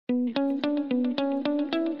Hello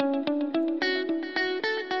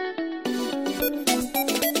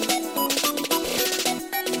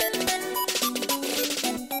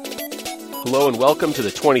and welcome to the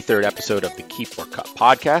 23rd episode of the Keep or Cut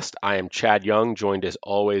podcast. I am Chad Young, joined as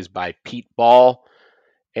always by Pete Ball,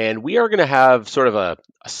 and we are going to have sort of a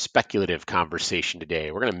speculative conversation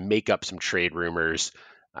today. We're going to make up some trade rumors.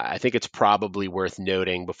 I think it's probably worth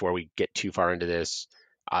noting before we get too far into this.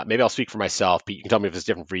 Maybe I'll speak for myself, Pete. You can tell me if it's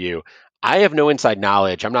different for you. I have no inside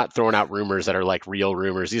knowledge. I'm not throwing out rumors that are like real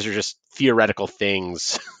rumors. These are just theoretical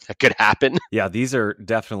things that could happen. Yeah, these are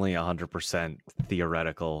definitely 100%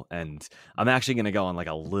 theoretical. And I'm actually going to go on like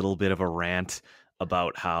a little bit of a rant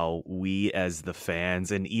about how we as the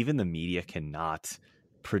fans and even the media cannot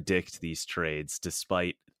predict these trades.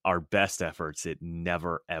 Despite our best efforts, it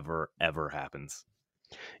never, ever, ever happens.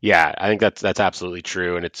 Yeah, I think that's absolutely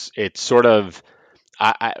true. And it's sort of,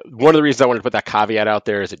 one of the reasons I wanted to put that caveat out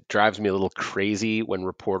there is it drives me a little crazy when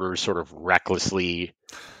reporters sort of recklessly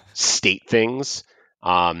state things.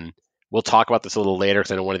 We'll talk about this a little later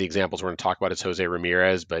because I know one of the examples we're going to talk about is Jose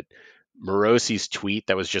Ramirez, but Morosi's tweet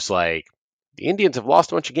that was just like, the Indians have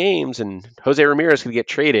lost a bunch of games and Jose Ramirez could get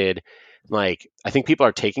traded. Like, I think people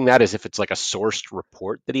are taking that as if it's like a sourced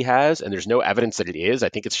report that he has, and there's no evidence that it is. I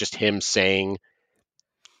think it's just him saying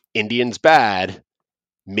Indians bad.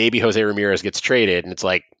 Maybe Jose Ramirez gets traded, and it's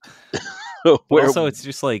like, also it's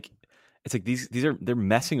just like, it's like they're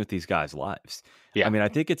messing with these guys' lives. Yeah. I mean, I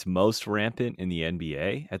think it's most rampant in the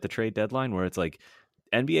NBA at the trade deadline, where it's like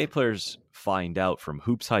NBA players find out from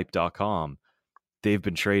hoopshype.com they've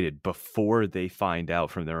been traded before they find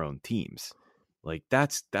out from their own teams. Like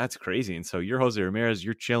that's crazy. And so you're Jose Ramirez,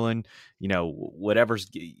 you're chilling, whatever's,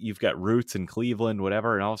 you've got roots in Cleveland,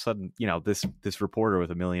 whatever. And all of a sudden, this reporter with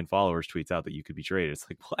 1 million followers tweets out that you could be traded. It's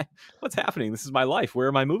like, what's happening? This is my life. Where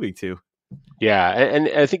am I moving to? Yeah. And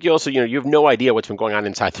I think you also, you have no idea what's been going on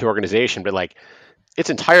inside the organization, but like, it's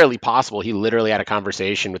entirely possible he literally had a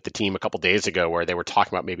conversation with the team a couple days ago where they were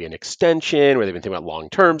talking about maybe an extension, where they've been thinking about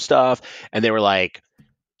long-term stuff. And they were like,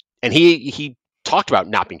 and he talked about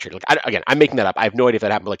not being traded. Like, again, I'm making that up. I have no idea if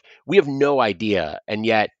that happened. But like, we have no idea. And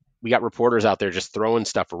yet we got reporters out there just throwing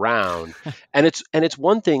stuff around. and it's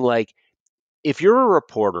one thing, like, if you're a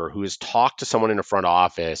reporter who has talked to someone in a front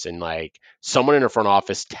office and like someone in a front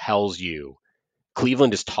office tells you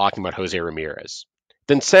Cleveland is talking about Jose Ramirez,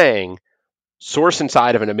 then saying source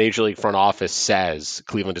inside of a major league front office says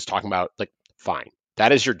Cleveland is talking about, like, fine.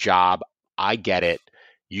 That is your job. I get it.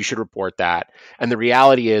 You should report that. And the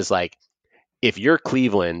reality is, like, if you're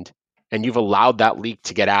Cleveland and you've allowed that leak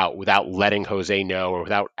to get out without letting Jose know or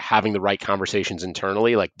without having the right conversations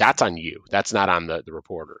internally, like, that's on you. That's not on the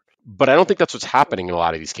reporter. But I don't think that's what's happening in a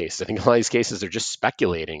lot of these cases. I think in a lot of these cases, they're just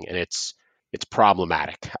speculating, and it's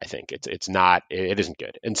problematic. I think it isn't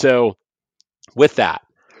good. And so with that,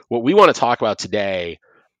 what we want to talk about today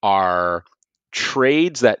are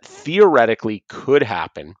trades that theoretically could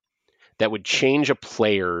happen that would change a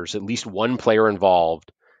player's, at least one player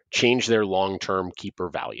involved, change their long-term keeper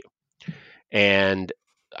value. And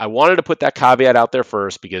I wanted to put that caveat out there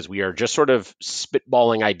first because we are just sort of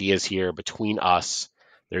spitballing ideas here between us.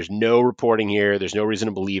 There's no reporting here. There's no reason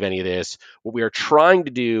to believe any of this. What we are trying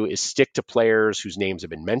to do is stick to players whose names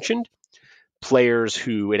have been mentioned, players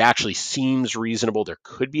who it actually seems reasonable there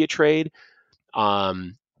could be a trade,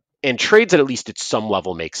 and trades that at least at some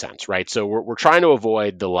level make sense, right? So we're trying to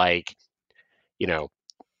avoid the, like,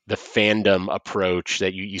 the fandom approach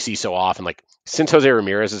that you see so often. Like, since Jose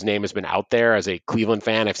Ramirez's name has been out there, as a Cleveland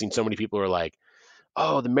fan, I've seen so many people who are like,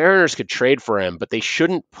 oh, the Mariners could trade for him, but they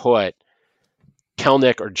shouldn't put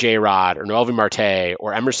Kelnick or J-Rod or Noelvi Marte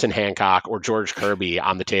or Emerson Hancock or George Kirby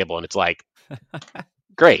on the table. And it's like,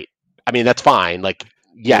 great. I mean, that's fine. Like,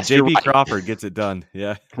 yes, JP right. Crawford gets it done.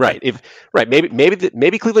 Yeah. Right.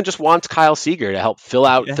 Maybe Cleveland just wants Kyle Seager to help fill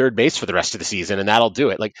out third base for the rest of the season, and that'll do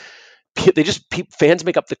it. Like, fans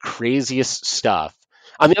make up the craziest stuff.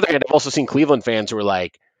 On the other hand, I've also seen Cleveland fans who are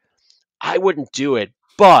like, I wouldn't do it,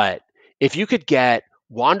 but if you could get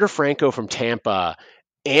Wander Franco from Tampa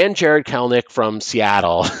and Jared Kelnick from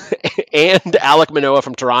Seattle and Alek Manoah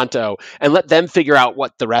from Toronto and let them figure out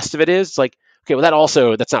what the rest of it is, it's like, okay, well,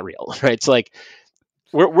 that's not real, right? It's like,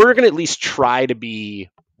 we're going to at least try to be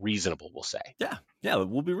reasonable, we'll say. Yeah,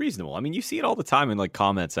 we'll be reasonable. I mean, you see it all the time in like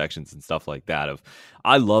comment sections and stuff like that.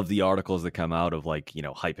 I love the articles that come out of like,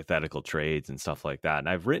 hypothetical trades and stuff like that. And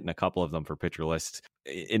I've written a couple of them for Pitcher List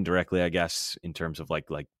indirectly, I guess, in terms of like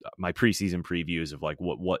my preseason previews of like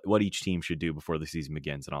what each team should do before the season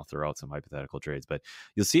begins. And I'll throw out some hypothetical trades, but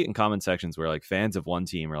you'll see it in comment sections where like fans of one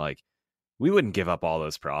team are like, we wouldn't give up all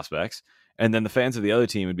those prospects. And then the fans of the other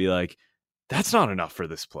team would be like, That's not enough for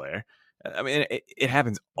this player. I mean, it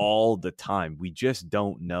happens all the time. We just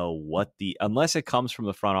don't know unless it comes from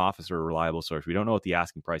the front office or a reliable source, we don't know what the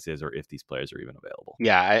asking price is or if these players are even available.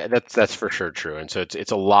 Yeah, that's for sure true. And so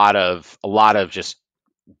it's a lot of just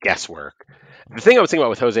guesswork. The thing I was thinking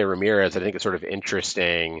about with Jose Ramirez, I think is sort of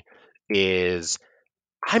interesting, is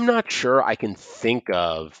I'm not sure I can think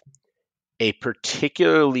of a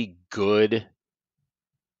particularly good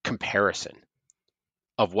comparison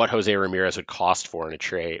of what Jose Ramirez would cost for in a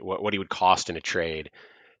trade, what he would cost in a trade,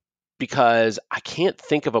 because I can't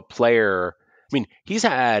think of a player. I mean, he's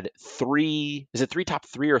had three top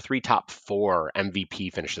three or three top four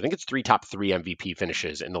MVP finishes? I think it's three top three MVP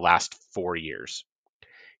finishes in the last 4 years.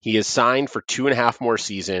 He is signed for 2.5 more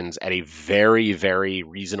seasons at a very, very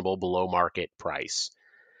reasonable below market price.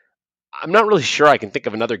 I'm not really sure I can think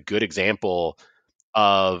of another good example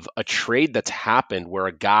of a trade that's happened where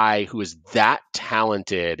a guy who is that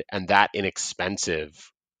talented and that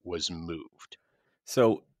inexpensive was moved.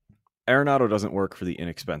 So Arenado doesn't work for the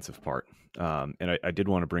inexpensive part. And I did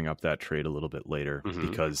want to bring up that trade a little bit later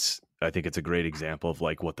because I think it's a great example of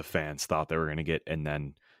like what the fans thought they were going to get. And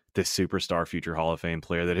then this superstar future Hall of Fame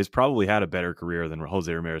player that has probably had a better career than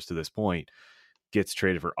Jose Ramirez to this point gets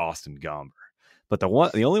traded for Austin Gomber. But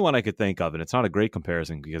the only one I could think of, and it's not a great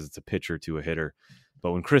comparison because it's a pitcher to a hitter,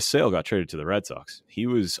 but when Chris Sale got traded to the Red Sox, he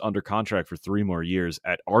was under contract for 3 more years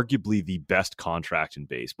at arguably the best contract in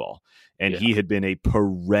baseball. And he had been a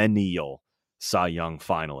perennial Cy Young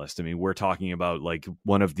finalist. I mean, we're talking about like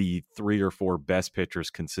one of the 3 or 4 best pitchers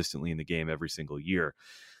consistently in the game every single year.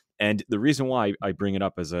 And the reason why I bring it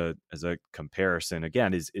up as a comparison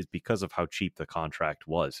again is because of how cheap the contract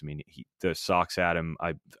was. I mean, the Sox had him.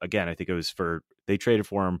 I think it was they traded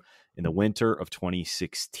for him in the winter of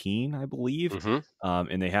 2016, I believe,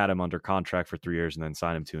 and they had him under contract for 3 years and then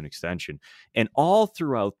signed him to an extension. And all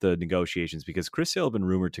throughout the negotiations, because Chris Sale had been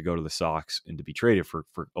rumored to go to the Sox and to be traded for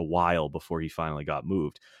a while before he finally got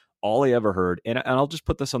moved. All I ever heard, and I'll just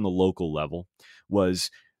put this on the local level,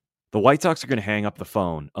 was the White Sox are going to hang up the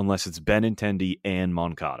phone unless it's Benintendi and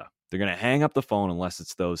Moncada. They're going to hang up the phone unless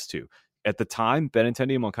it's those two. At the time,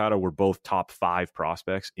 Benintendi and Moncada were both top 5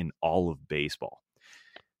 prospects in all of baseball.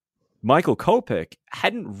 Michael Kopech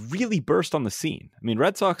hadn't really burst on the scene. I mean,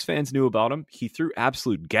 Red Sox fans knew about him. He threw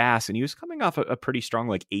absolute gas, and he was coming off a pretty strong,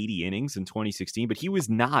 like 80 innings in 2016, but he was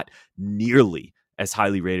not nearly as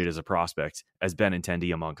highly rated as a prospect as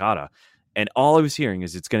Benintendi and Moncada. And all I was hearing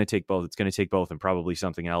is it's going to take both. It's going to take both and probably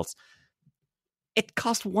something else. It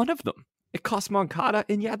cost one of them. It cost Moncada.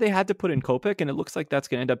 And yeah, they had to put in Kopech, and it looks like that's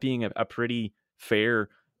going to end up being a pretty fair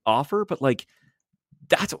offer. But like,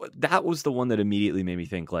 that was the one that immediately made me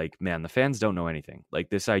think like, man, the fans don't know anything. Like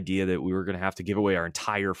this idea that we were going to have to give away our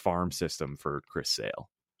entire farm system for Chris Sale.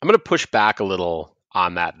 I'm going to push back a little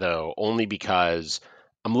on that though, only because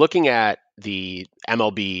I'm looking at the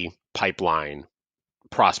MLB pipeline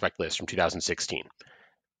prospect list from 2016.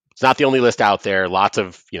 It's not the only list out there. Lots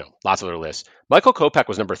of other lists. Michael Kopech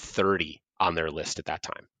was number 30 on their list at that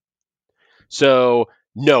time. So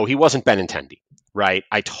no, he wasn't Benintendi, right?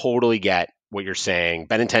 I totally get what you're saying.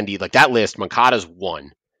 Benintendi, like that list, Moncada's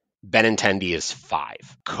 1, Benintendi is 5,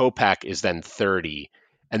 Kopech is then 30,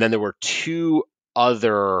 and then there were 2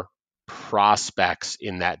 other prospects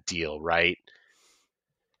in that deal, right?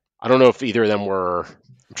 I don't know if either of them were.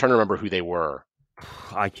 I'm trying to remember who they were.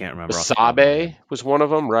 I can't remember. Basabe was one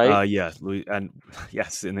of them, right? Yes,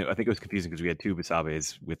 and I think it was confusing because we had 2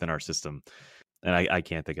 Basabes within our system, and I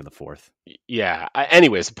can't think of the 4th. Yeah.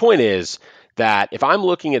 Anyways, the point is that if I'm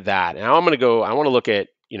looking at that, and I want to look at,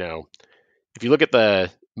 if you look at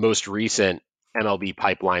the most recent MLB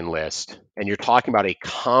pipeline list, and you're talking about a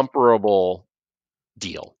comparable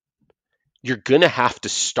deal, you're going to have to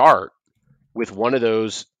start with one of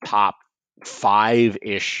those top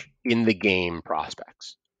 5-ish in the game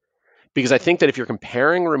prospects. Because I think that if you're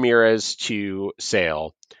comparing Ramirez to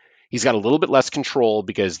Sale, he's got a little bit less control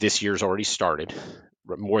because this year's already started,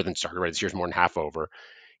 more than started, right? This year's more than half over.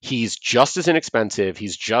 He's just as inexpensive.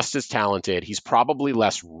 He's just as talented. He's probably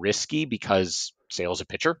less risky because Sale's a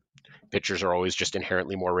pitcher. Pitchers are always just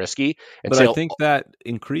inherently more risky. And But I think that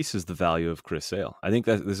increases the value of Chris Sale. I think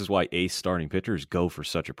that this is why ace starting pitchers go for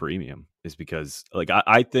such a premium, is because like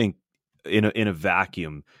I think in a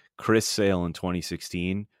vacuum, Chris Sale in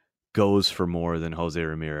 2016 goes for more than Jose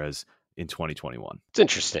Ramirez in 2021. It's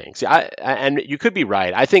interesting. See, and you could be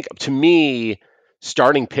right. I think to me,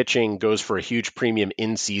 starting pitching goes for a huge premium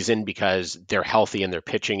in season because they're healthy and they're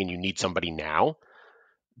pitching and you need somebody now.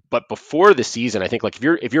 But before the season, I think like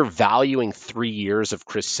if you're valuing 3 years of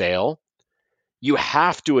Chris Sale, you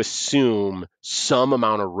have to assume some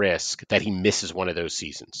amount of risk that he misses one of those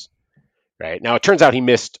seasons. right? Now it turns out he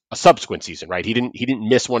missed a subsequent season, right? He didn't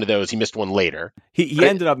miss one of those. He missed one later. He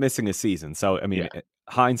ended up missing a season. So I mean, Yeah.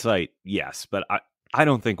 hindsight, yes, but I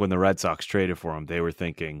don't think when the Red Sox traded for him, they were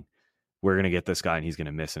thinking we're going to get this guy and he's going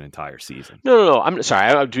to miss an entire season. No. I'm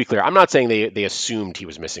sorry. To be clear, I'm not saying they assumed he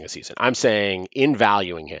was missing a season. I'm saying in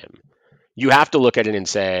valuing him, you have to look at it and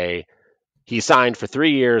say he signed for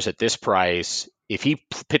 3 years at this price. If he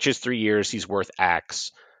pitches 3 years, he's worth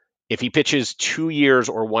X. If he pitches 2 years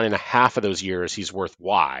or 1.5 of those years, he's worth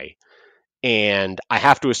Y. And I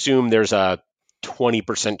have to assume there's a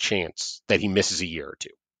 20% chance that he misses a year or two,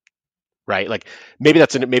 right? Like maybe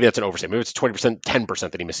that's an oversight. Maybe it's 20%,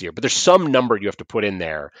 10% that he misses a year. But there's some number you have to put in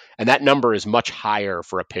there, and that number is much higher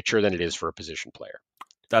for a pitcher than it is for a position player.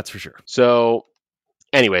 That's for sure. So,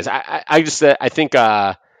 anyways, I think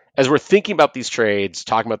as we're thinking about these trades,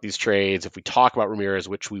 talking about these trades, if we talk about Ramirez,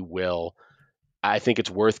 which we will, I think it's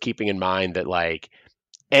worth keeping in mind that like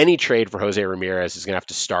any trade for Jose Ramirez is going to have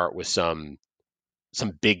to start with some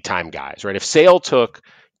big time guys, right? If Sale took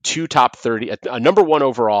two top 30, a number 1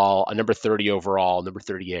 overall, a number 30 overall, number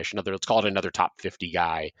 30-ish, let's call it another top 50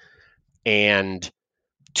 guy, and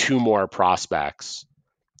 2 more prospects,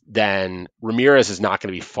 then Ramirez is not going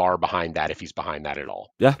to be far behind that if he's behind that at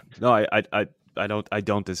all. Yeah, no, I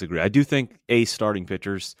don't disagree. I do think starting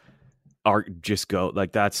pitchers are just go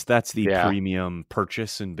like that's the premium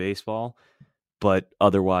purchase in baseball. But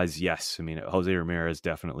otherwise, yes. I mean, Jose Ramirez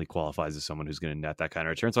definitely qualifies as someone who's going to net that kind of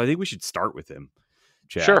return. So I think we should start with him,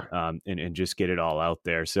 Chad, sure, and just get it all out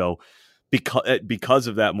there. So because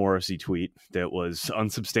of that Morrissey tweet that was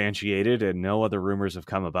unsubstantiated and no other rumors have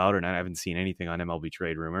come about, and I haven't seen anything on MLB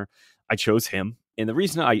Trade Rumor, I chose him. And the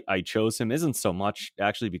reason I chose him isn't so much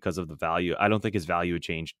actually because of the value. I don't think his value had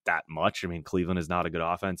changed that much. I mean, Cleveland is not a good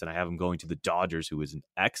offense, and I have him going to the Dodgers, who is an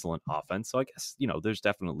excellent offense. So I guess, there's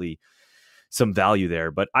definitely some value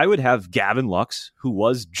there. But I would have Gavin Lux, who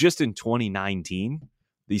was just in 2019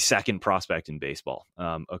 the second prospect in baseball,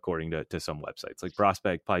 according to some websites. Like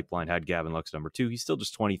Prospect Pipeline had Gavin Lux number 2. He's still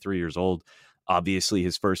just 23 years old. Obviously,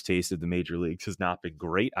 his first taste of the major leagues has not been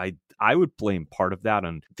great. I would blame part of that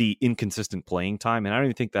on the inconsistent playing time. And I don't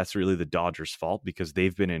even think that's really the Dodgers' fault, because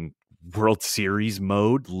they've been in World Series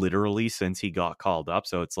mode literally since he got called up.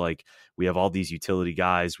 So it's like we have all these utility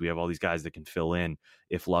guys. We have all these guys that can fill in.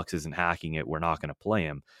 If Lux isn't hacking it, we're not going to play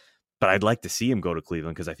him. But I'd like to see him go to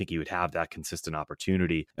Cleveland because I think he would have that consistent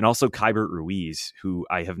opportunity. And also Keibert Ruiz, who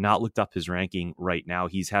I have not looked up his ranking right now.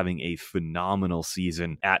 He's having a phenomenal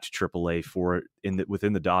season at AAA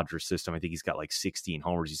within the Dodgers system. I think he's got like 16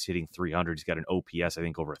 homers. He's hitting 300. He's got an OPS, I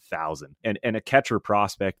think, over 1,000. And a catcher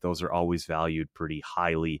prospect, those are always valued pretty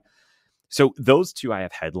highly. So those two I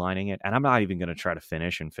have headlining it, and I'm not even going to try to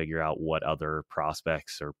finish and figure out what other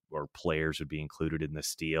prospects or players would be included in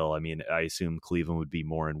this deal. I mean, I assume Cleveland would be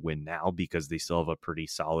more in win now because they still have a pretty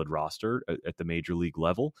solid roster at the major league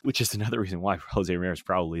level, which is another reason why Jose Ramirez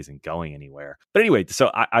probably isn't going anywhere. But anyway, so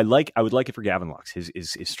I would like it for Gavin Lux. His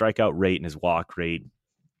strikeout rate and his walk rate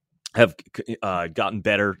have gotten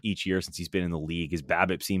better each year since he's been in the league. His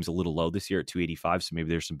BABIP seems a little low this year at 285, so maybe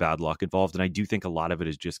there's some bad luck involved. And I do think a lot of it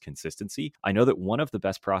is just consistency. I know that one of the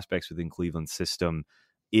best prospects within Cleveland's system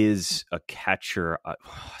is a catcher,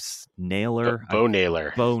 Naylor. Bo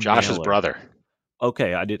Naylor, Josh's brother.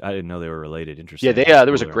 Okay, I didn't know they were related. Interesting. Yeah,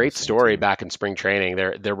 there was a great story back in spring training.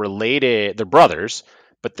 They're related. They're brothers,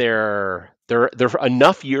 but they're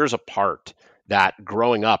enough years apart that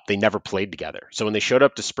growing up, they never played together. So when they showed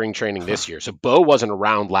up to spring training this year, so Bo wasn't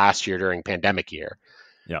around last year during pandemic year.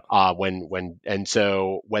 Yeah.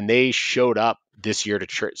 So when they showed up this year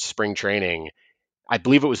to spring training, I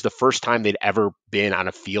believe it was the first time they'd ever been on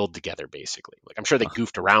a field together, basically. Like I'm sure they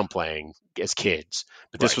goofed around playing as kids,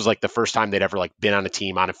 but this was like the first time they'd ever like been on a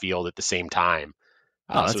team on a field at the same time.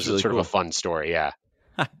 So it was really sort of a fun story. Yeah.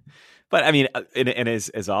 But I mean, and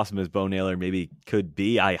as awesome as Bo Naylor maybe could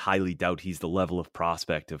be, I highly doubt he's the level of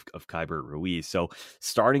prospect of Keibert Ruiz. So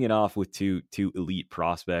starting it off with two elite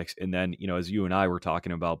prospects, and then, as you and I were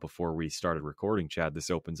talking about before we started recording, Chad, this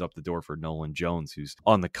opens up the door for Nolan Jones, who's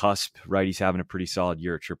on the cusp, right? He's having a pretty solid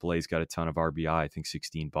year at AAA. He's got a ton of RBI, I think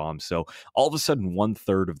 16 bombs. So all of a sudden,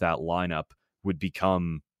 1/3 of that lineup would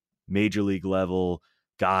become major league level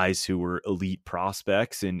guys who were elite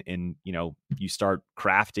prospects, and you start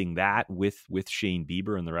crafting that with Shane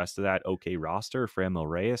Bieber and the rest of that okay roster, Franmil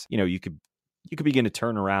Reyes, you could begin to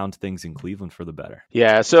turn around things in Cleveland for the better.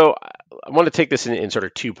 Yeah, so I want to take this in sort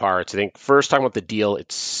of 2 parts. I think first talking about the deal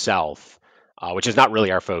itself, which is not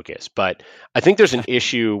really our focus, but I think there's an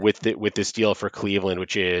issue with this deal for Cleveland,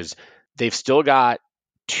 which is they've still got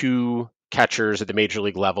 2 catchers at the major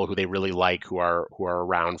league level who they really like, who are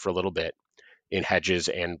around for a little bit. in Hedges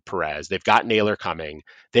and Perez. They've got Naylor coming.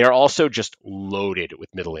 They are also just loaded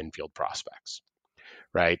with middle infield prospects,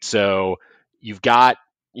 right? So you've got,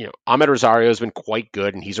 Ahmed Rosario has been quite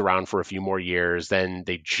good, and he's around for a few more years. Then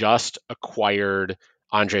they just acquired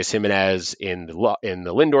Andres Jimenez in the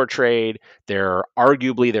Lindor trade. They're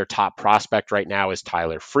arguably their top prospect right now is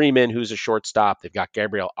Tyler Freeman, who's a shortstop. They've got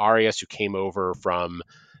Gabriel Arias, who came over from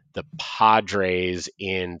the Padres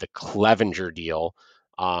in the Clevenger deal,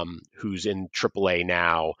 who's in AAA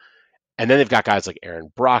now. And then they've got guys like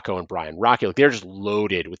Aaron Bracco and Brian Rocky. Like, they're just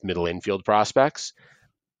loaded with middle infield prospects.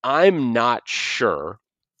 I'm not sure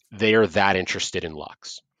they are that interested in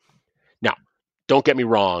Lux. Now, don't get me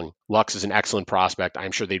wrong, Lux is an excellent prospect.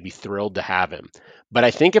 I'm sure they'd be thrilled to have him. But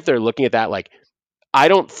I think if they're looking at that, like, I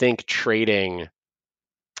don't think trading,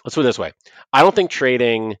 let's put it this way, I don't think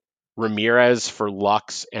trading Ramirez for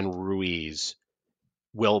Lux and Ruiz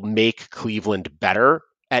will make Cleveland better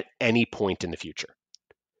at any point in the future.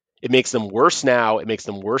 It makes them worse now. It makes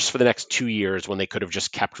them worse for the next 2 years when they could have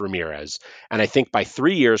just kept Ramirez. And I think by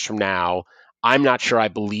 3 years from now, I'm not sure I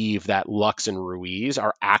believe that Lux and Ruiz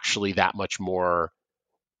are actually that much more,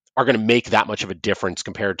 are going to make that much of a difference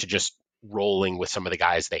compared to just rolling with some of the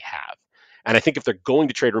guys they have. And I think if they're going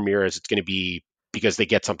to trade Ramirez, it's going to be because they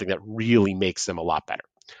get something that really makes them a lot better.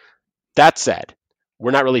 That said,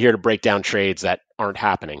 we're not really here to break down trades that aren't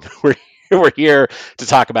happening. We're here to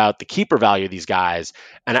talk about the keeper value of these guys.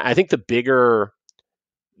 And I think there's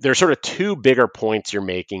sort of two bigger points you're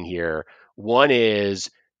making here. One is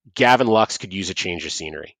Gavin Lux could use a change of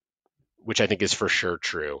scenery, which I think is for sure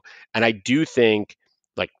true. And I do think,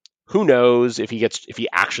 like, who knows if he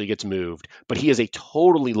actually gets moved, but he is a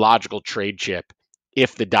totally logical trade chip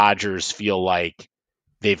if the Dodgers feel like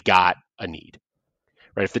they've got a need.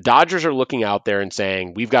 Right? If the Dodgers are looking out there and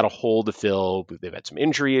saying, we've got a hole to fill, they've had some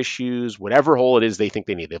injury issues, whatever hole it is they think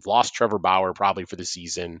they need. They've lost Trevor Bauer probably for the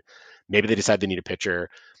season. Maybe they decide they need a pitcher.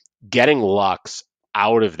 Getting Lux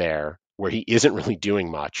out of there where he isn't really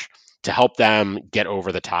doing much to help them get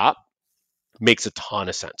over the top makes a ton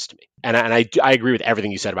of sense to me. And I agree with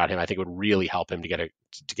everything you said about him. I think it would really help him to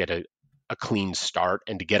get a clean start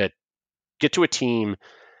and to get to a team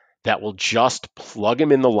that will just plug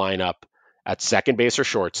him in the lineup at second base or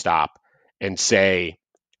shortstop and say,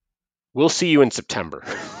 we'll see you in September.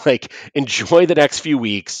 Like, enjoy the next few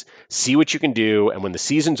weeks, see what you can do. And when the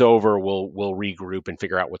season's over, we'll regroup and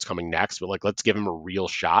figure out what's coming next. But like, let's give him a real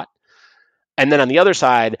shot. And then on the other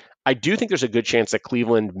side, I do think there's a good chance that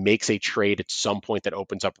Cleveland makes a trade at some point that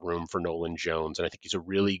opens up room for Nolan Jones. And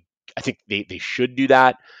I think they should do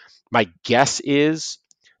that. My guess is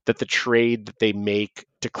that the trade that they make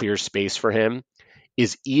to clear space for him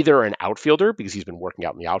is either an outfielder, because he's been working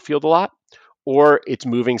out in the outfield a lot, or it's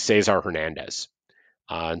moving Cesar Hernandez.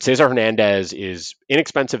 And Cesar Hernandez is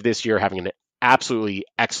inexpensive this year, having an absolutely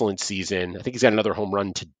excellent season. I think he's got another home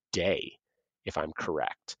run today, if I'm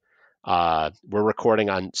correct. We're recording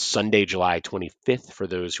on Sunday, July 25th, for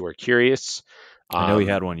those who are curious. I know he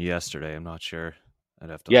had one yesterday. I'm not sure.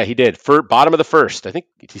 Yeah, he did. For bottom of the first. I think,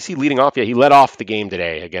 is he leading off? Yeah, he led off the game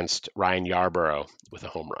today against Ryan Yarborough with a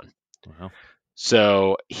home run. Uh-huh.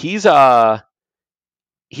 So he's been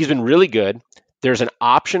really good. There's an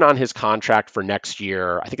option on his contract for next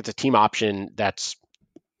year. I think it's a team option that's,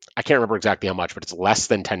 I can't remember exactly how much, but it's less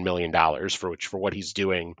than $10 million, for what he's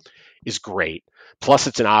doing is great. Plus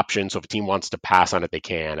it's an option, so if a team wants to pass on it, they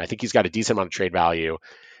can. I think he's got a decent amount of trade value.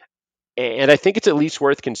 And I think it's at least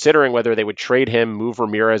worth considering whether they would trade him, move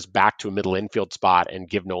Ramirez back to a middle infield spot, and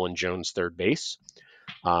give Nolan Jones third base.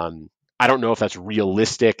 I don't know if that's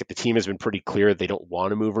realistic. The team has been pretty clear that they don't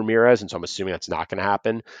want to move Ramirez, and so I'm assuming that's not going to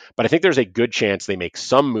happen. But I think there's a good chance they make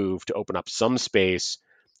some move to open up some space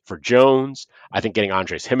for Jones. I think getting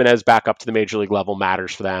Andres Jimenez back up to the major league level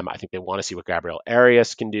matters for them. I think they want to see what Gabriel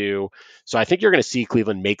Arias can do. So I think you're going to see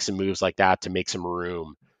Cleveland make some moves like that to make some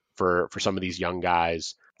room for some of these young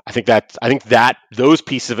guys. I think that those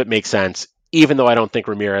pieces of it make sense, even though I don't think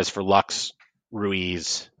Ramirez for Lux,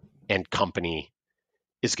 Ruiz, and company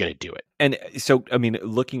is going to do it. And so, I mean,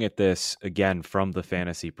 looking at this again from the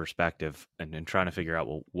fantasy perspective and trying to figure out,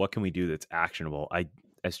 well, what can we do that's actionable?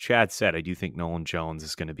 As Chad said, I do think Nolan Jones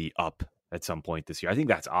is going to be up at some point this year. I think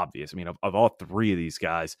that's obvious. I mean, of all three of these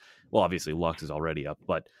guys, well, obviously Lux is already up,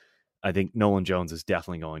 but I think Nolan Jones is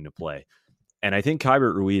definitely going to play. And I think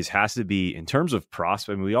Keibert Ruiz has to be, in terms of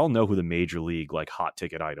prospect, I mean, we all know who the major league like hot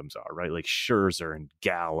ticket items are, right? Like Scherzer and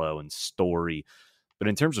Gallo and Story. But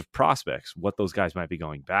in terms of prospects, what those guys might be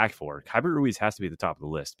going back for, Keibert Ruiz has to be at the top of the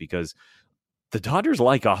list, because The Dodgers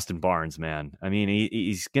like Austin Barnes, man. I mean,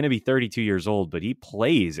 he's going to be 32 years old, but he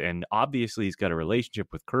plays, and obviously he's got a relationship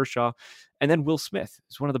with Kershaw. And then Will Smith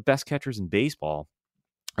is one of the best catchers in baseball.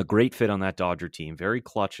 A great fit on that Dodger team, very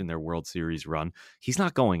clutch in their World Series run. He's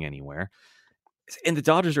not going anywhere. And the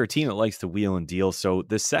Dodgers are a team that likes to wheel and deal. So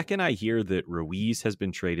the second I hear that Ruiz has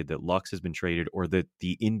been traded, that Lux has been traded, or that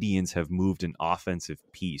the Indians have moved an offensive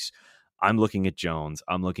piece, I'm looking at Jones,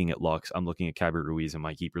 I'm looking at Lux, I'm looking at Keibert Ruiz in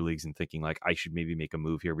my keeper leagues and thinking like I should maybe make a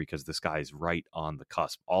move here because this guy is right on the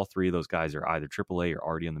cusp. All three of those guys are either AAA or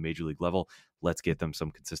already on the major league level. Let's get them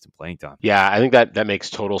some consistent playing time. Yeah, I think that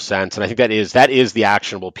makes total sense. And I think that is the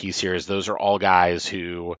actionable piece here is those are all guys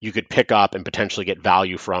who you could pick up and potentially get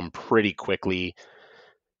value from pretty quickly.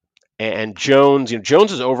 And Jones,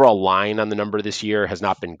 Jones's overall line on the number this year has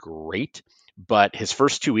not been great, but his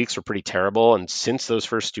first 2 weeks were pretty terrible. And since those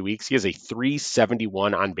first 2 weeks, he has a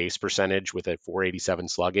 371 on base percentage with a 487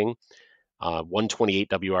 slugging, 128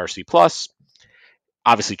 WRC plus.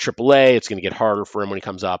 Obviously, AAA, it's going to get harder for him when he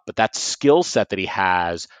comes up, but that skill set that he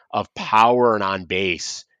has of power and on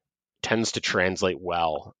base tends to translate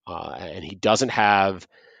well. And he doesn't have,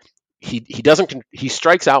 he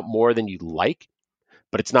strikes out more than you'd like,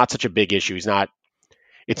 but it's not such a big issue.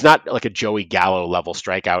 It's not like a Joey Gallo level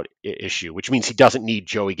strikeout issue, which means he doesn't need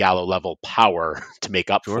Joey Gallo level power to make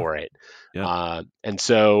up for it. Yeah. And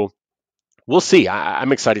so we'll see.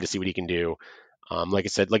 I'm excited to see what he can do. Like you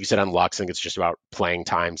said on Lux, I think it's just about playing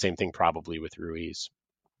time. Same thing probably with Ruiz.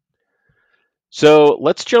 So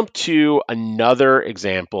let's jump to another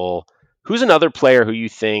example. Who's another player who you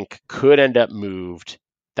think could end up moved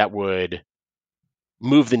that would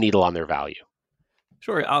move the needle on their value?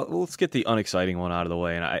 Sure. Let's get the unexciting one out of the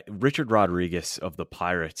way. And Richard Rodriguez of the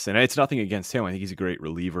Pirates, and it's nothing against him. I think he's a great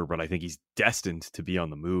reliever, but I think he's destined to be on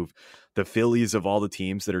the move. The Phillies of all the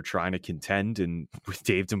teams that are trying to contend, and with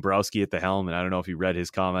Dave Dombrowski at the helm, and I don't know if you read his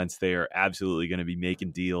comments, they are absolutely going to be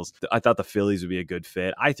making deals. I thought the Phillies would be a good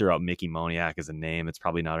fit. I threw out Mickey Moniak as a name. It's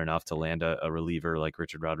probably not enough to land a reliever like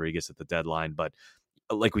Richard Rodriguez at the deadline, but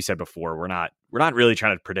like we said before, we're not really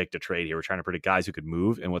trying to predict a trade here. We're trying to predict guys who could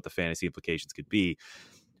move and what the fantasy implications could be.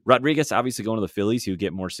 Rodriguez, obviously going to the Phillies, he would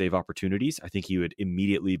get more save opportunities. I think he would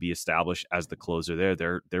immediately be established as the closer there.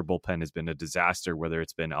 Their bullpen has been a disaster, whether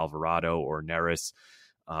it's been Alvarado or Neris,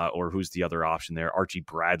 or who's the other option there, Archie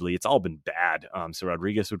Bradley. It's all been bad. So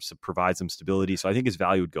Rodriguez would provide some stability. So I think his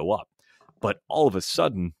value would go up. But all of a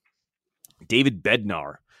sudden, David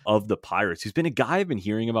Bednar of the Pirates, who's been a guy I've been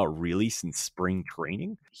hearing about really since spring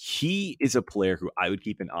training. He is a player who I would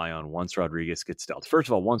keep an eye on once Rodriguez gets dealt. First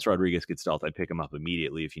of all, once Rodriguez gets dealt, I'd pick him up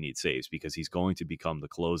immediately if you need saves because he's going to become the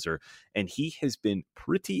closer. And he has been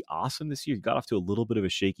pretty awesome this year. He got off to a little bit of a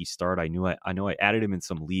shaky start. I know I added him in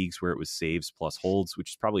some leagues where it was saves plus holds, which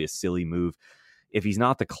is probably a silly move. If he's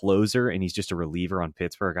not the closer and he's just a reliever on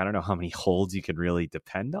Pittsburgh, I don't know how many holds you can really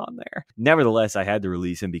depend on there. Nevertheless, I had to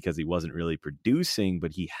release him because he wasn't really producing,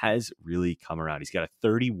 but he has really come around. He's got a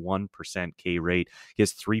 31% K rate. He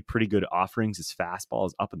has three pretty good offerings. His fastball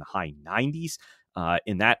is up in the high 90s.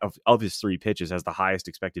 In that of his three pitches has the highest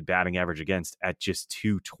expected batting average against at just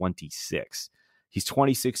 226. He's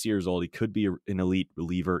 26 years old. He could be an elite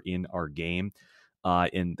reliever in our game.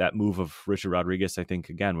 In that move of Richard Rodriguez, I think,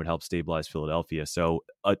 again, would help stabilize Philadelphia. So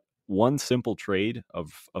one simple trade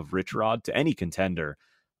of Rich Rod to any contender,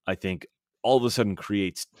 I think, all of a sudden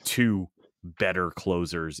creates two better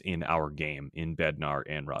closers in our game in Bednar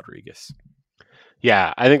and Rodriguez.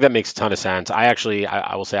 Yeah, I think that makes a ton of sense. I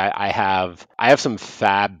will say I have some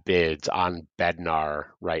fab bids on Bednar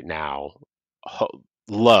right now,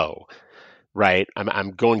 low. Right.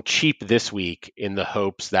 I'm going cheap this week in the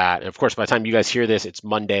hopes that, of course, by the time you guys hear this, it's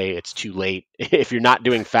Monday. It's too late. If you're not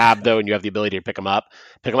doing fab, though, and you have the ability to pick him up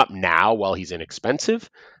now while he's inexpensive,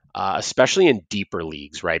 especially in deeper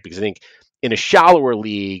leagues. Right. Because I think in a shallower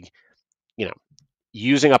league,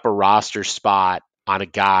 using up a roster spot on a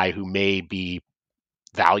guy who may be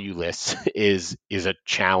valueless is a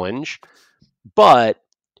challenge. But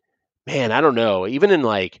man, I don't know. Even in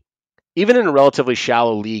a relatively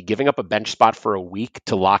shallow league, giving up a bench spot for a week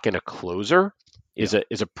to lock in a closer is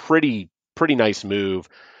a pretty nice move,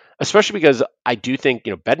 especially because I do think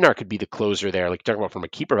Bednar could be the closer there. Like you're talking about from a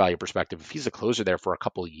keeper value perspective, if he's a closer there for a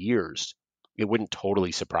couple of years, it wouldn't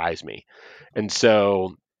totally surprise me. And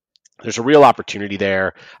so there's a real opportunity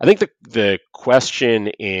there. I think the question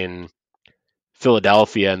in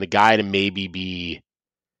Philadelphia and the guy to maybe be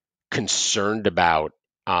concerned about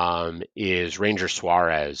is Ranger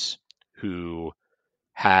Suarez, who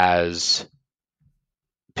has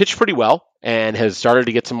pitched pretty well and has started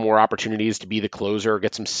to get some more opportunities to be the closer,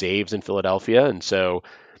 get some saves in Philadelphia. And so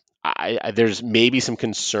there's maybe some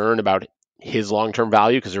concern about his long-term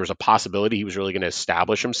value because there was a possibility he was really going to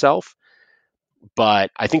establish himself. But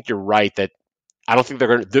I think you're right that I don't think they're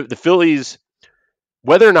going to, the Phillies,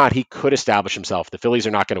 whether or not he could establish himself, the Phillies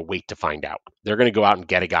are not going to wait to find out. They're going to go out and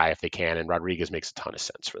get a guy if they can, and Rodriguez makes a ton of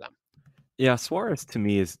sense for them. Yeah, Suarez to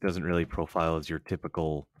me doesn't really profile as your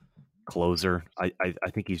typical closer. I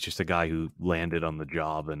think he's just a guy who landed on the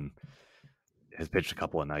job and has pitched a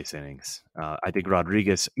couple of nice innings. I think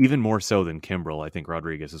Rodriguez, even more so than Kimbrel, I think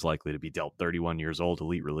Rodriguez is likely to be dealt. 31 years old,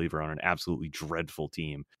 elite reliever on an absolutely dreadful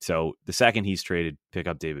team. So the second he's traded, pick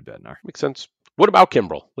up David Bednar. Makes sense. What about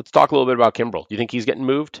Kimbrel? Let's talk a little bit about Kimbrel. Do you think he's getting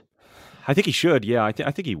moved? I think he should. Yeah, I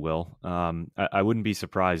think he will. I wouldn't be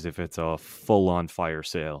surprised if it's a full-on fire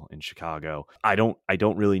sale in Chicago. I don't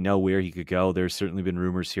really know where he could go. There's certainly been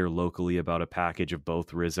rumors here locally about a package of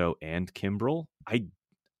both Rizzo and Kimbrel.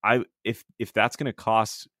 If that's going to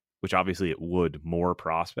cost, which obviously it would, more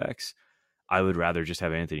prospects, I would rather just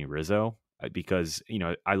have Anthony Rizzo because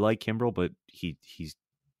I like Kimbrel, but he's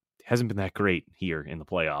hasn't been that great here in the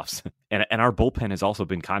playoffs. And our bullpen has also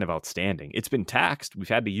been kind of outstanding. It's been taxed. We've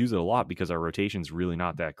had to use it a lot because our rotation's really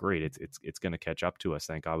not that great. It's going to catch up to us.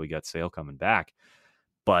 Thank God we got Sale coming back.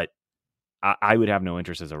 But I would have no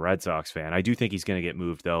interest as a Red Sox fan. I do think he's going to get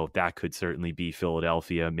moved, though. That could certainly be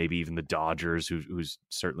Philadelphia, maybe even the Dodgers, who's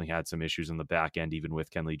certainly had some issues in the back end, even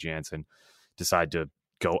with Kenley Jansen, decide to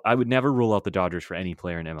go. I would never rule out the Dodgers for any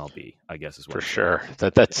player in MLB, I guess is what for sure.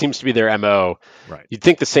 That seems to be their MO. Right. You'd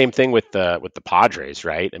think the same thing with the Padres,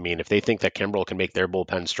 right? I mean, if they think that Kimbrel can make their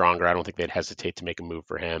bullpen stronger, I don't think they'd hesitate to make a move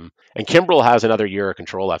for him. And Kimbrel has another year of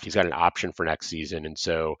control left. He's got an option for next season, and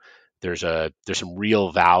so there's some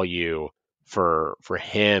real value for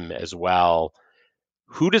him as well.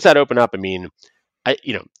 Who does that open up? I mean,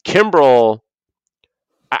 Kimbrel,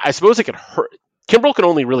 I suppose it could hurt. Kimbrel can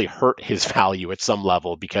only really hurt his value at some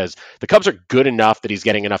level because the Cubs are good enough that he's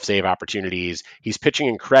getting enough save opportunities. He's pitching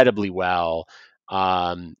incredibly well.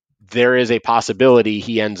 There is a possibility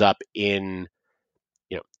he ends up in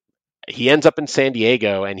San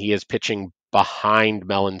Diego and he is pitching behind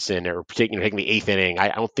Melanson or taking the eighth inning. I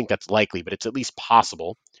don't think that's likely, but it's at least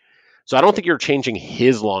possible. So I don't think you're changing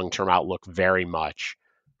his long-term outlook very much.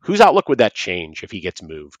 Whose outlook would that change if he gets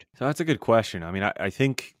moved? So that's a good question. I mean, I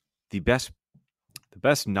think the best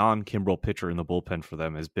non-Kimbrel pitcher in the bullpen for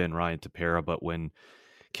them has been Ryan Tepera, but when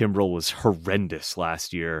Kimbrel was horrendous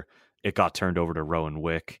last year, it got turned over to Rowan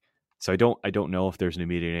Wick. So I don't know if there's an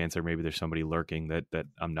immediate answer. Maybe there's somebody lurking that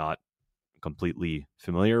I'm not completely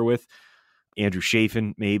familiar with. Andrew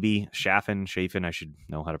Chafin, maybe. Chafin, I should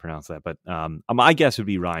know how to pronounce that. But my guess would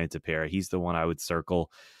be Ryan Tepera. He's the one I would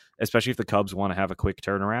circle, especially if the Cubs want to have a quick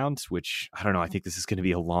turnaround, which I don't know. I think this is going to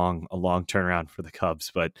be a long turnaround for the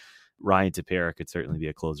Cubs, but Ryan Tepera could certainly be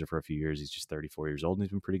a closer for a few years. He's just 34 years old and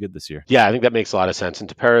he's been pretty good this year. Yeah, I think that makes a lot of sense. And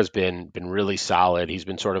Tepera's been really solid. He's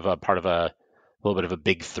been sort of a part of a little bit of a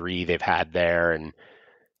big three they've had there. And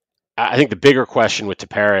I think the bigger question with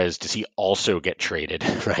Tepera is, does he also get traded?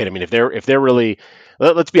 Right? I mean, if they're really,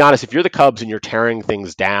 let's be honest, if you're the Cubs and you're tearing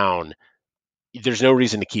things down, there's no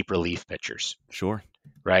reason to keep relief pitchers. Sure.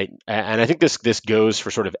 Right. And I think this goes for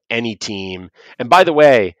sort of any team. And by the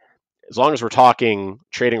way, as long as we're talking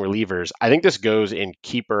trading relievers, I think this goes in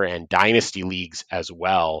keeper and dynasty leagues as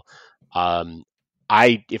well.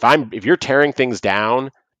 If you're tearing things down,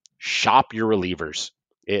 shop your relievers.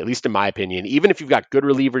 At least in my opinion, even if you've got good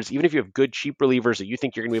relievers, even if you have good cheap relievers that you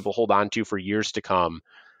think you're going to be able to hold on to for years to come,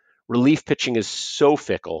 relief pitching is so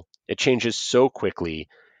fickle. It changes so quickly.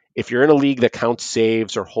 If you're in a league that counts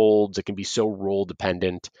saves or holds, it can be so role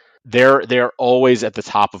dependent. They're always at the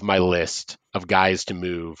top of my list of guys to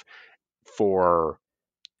move for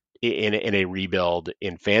in a rebuild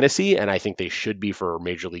in fantasy, and I think they should be for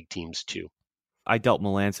major league teams too. I dealt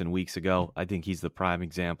Melanson weeks ago. I think he's the prime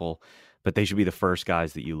example, but they should be the first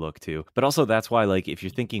guys that you look to. But also that's why, like, if you're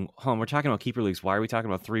thinking, we're talking about keeper leagues, why are we talking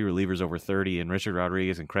about three relievers over 30 and Richard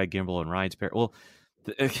Rodriguez and Craig Kimbrel and Ryan Tepera? Well,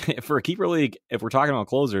 for a keeper league, if we're talking about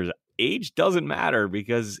closers, age doesn't matter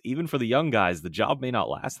because even for the young guys, the job may not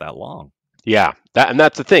last that long. Yeah,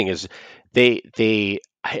 that's the thing is they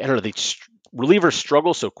I don't know, relievers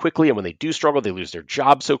struggle so quickly, and when they do struggle, they lose their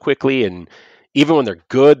job so quickly, and even when they're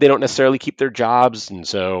good, they don't necessarily keep their jobs. And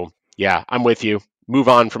so, yeah, I'm with you. Move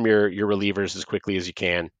on from your relievers as quickly as you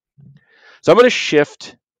can. So I'm going to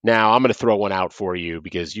shift now. I'm going to throw one out for you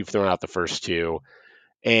because you've thrown out the first two.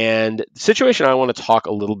 And the situation I want to talk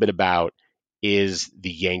a little bit about is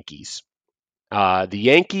the Yankees. The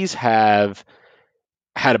Yankees have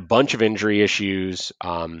had a bunch of injury issues,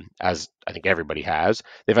 as I think everybody has.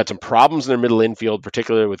 They've had some problems in their middle infield,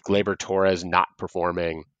 particularly with Gleyber Torres not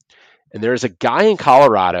performing. And there's a guy in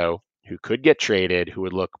Colorado who could get traded, who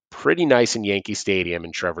would look pretty nice in Yankee Stadium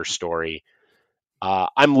in Trevor Story.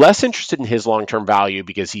 I'm less interested in his long-term value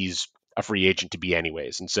because he's a free agent to be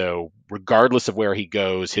anyways. And so regardless of where he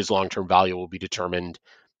goes, his long-term value will be determined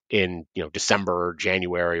in, December or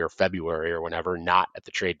January or February or whenever, not at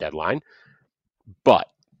the trade deadline. But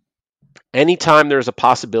anytime there's a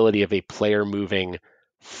possibility of a player moving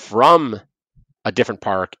from a different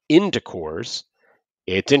park into Coors,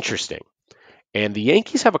 it's interesting. And the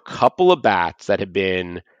Yankees have a couple of bats that have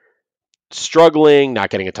been struggling, not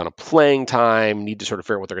getting a ton of playing time, need to sort of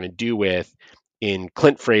figure out what they're going to do with in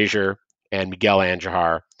Clint Frazier and Miguel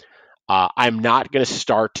Andujar. I'm not going to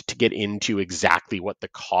start to get into exactly what the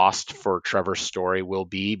cost for Trevor Story will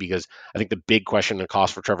be, because I think the big question on the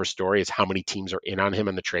cost for Trevor Story is how many teams are in on him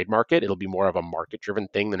in the trade market. It'll be more of a market-driven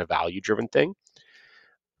thing than a value-driven thing.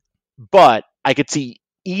 But I could see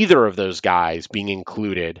either of those guys being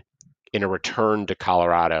included in a return to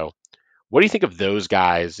Colorado. What do you think of those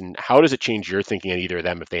guys, and how does it change your thinking on either of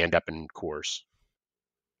them if they end up in Coors?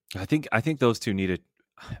 I think those two need it.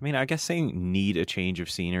 I mean, I guess saying need a change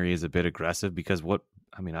of scenery is a bit aggressive, because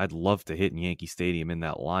I'd love to hit in Yankee Stadium in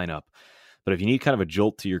that lineup. But if you need kind of a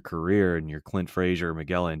jolt to your career and you're Clint Frazier,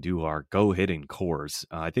 Miguel Andujar, go hit in Coors.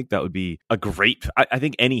 I think that would be a great. I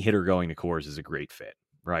think any hitter going to Coors is a great fit,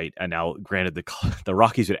 right? And now, granted, the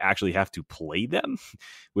Rockies would actually have to play them,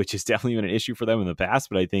 which has definitely been an issue for them in the past.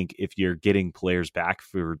 But I think if you're getting players back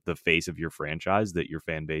for the face of your franchise, that your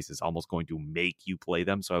fan base is almost going to make you play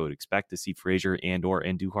them. So I would expect to see Frazier and/or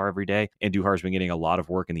Andujar every day. Andujar's been getting a lot of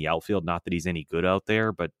work in the outfield. Not that he's any good out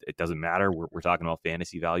there, but it doesn't matter. We're talking about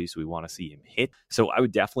fantasy value, so we want to see him hit. So I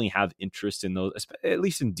would definitely have interest in those, at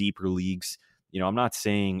least in deeper leagues. I'm not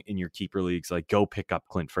saying in your keeper leagues, like, go pick up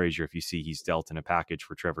Clint Frazier if you see he's dealt in a package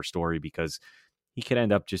for Trevor Story, because he could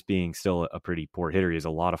end up just being still a pretty poor hitter. He has a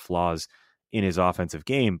lot of flaws in his offensive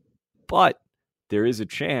game, but there is a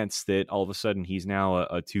chance that all of a sudden he's now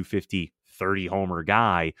a 250, 30 homer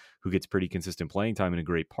guy who gets pretty consistent playing time in a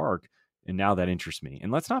great park. And now that interests me.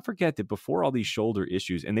 And let's not forget that before all these shoulder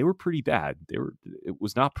issues, and they were pretty bad, it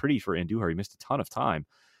was not pretty for Andujar. He missed a ton of time.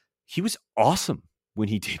 He was awesome when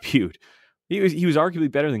he debuted. He was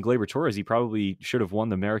arguably better than Gleyber Torres. He probably should have won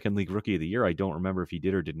the American League Rookie of the Year. I don't remember if he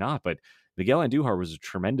did or did not, but Miguel Andujar was a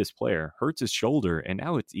tremendous player. Hurts his shoulder, and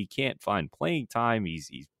now he can't find playing time. He's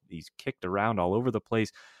kicked around all over the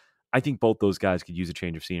place. I think both those guys could use a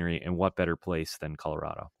change of scenery, and what better place than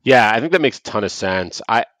Colorado? Yeah, I think that makes a ton of sense.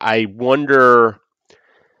 I wonder.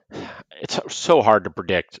 It's so hard to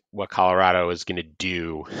predict what Colorado is going to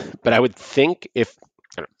do, but I would think if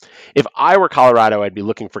I were Colorado, I'd be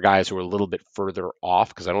looking for guys who are a little bit further off,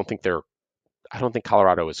 because I don't think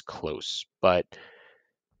Colorado is close, but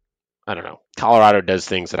I don't know. Colorado does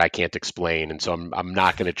things that I can't explain, and so I'm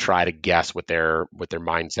not going to try to guess what their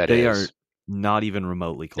mindset is. They are not even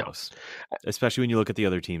remotely close, especially when you look at the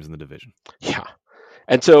other teams in the division. Yeah.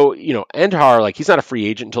 And so, Andujar, he's not a free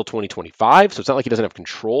agent until 2025, so it's not like he doesn't have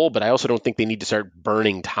control, but I also don't think they need to start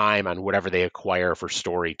burning time on whatever they acquire for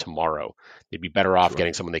Story tomorrow. They'd be better off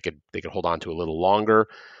getting someone they could hold on to a little longer.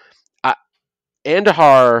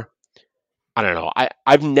 Andujar, I don't know.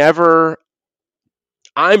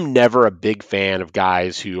 I'm never a big fan of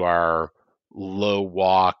guys who are low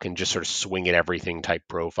walk and just sort of swing at everything type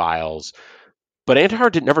profiles. But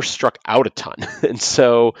Andujar never struck out a ton. And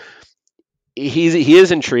so he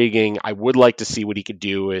is intriguing. I would like to see what he could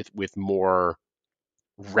do with more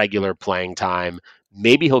regular playing time.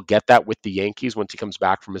 Maybe he'll get that with the Yankees once he comes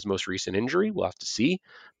back from his most recent injury. We'll have to see.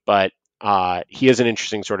 But he is an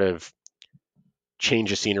interesting sort of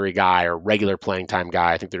change of scenery guy or regular playing time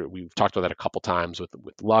guy. I think we've talked about that a couple times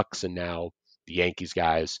with Lux and now the Yankees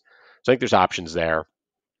guys. So I think there's options there.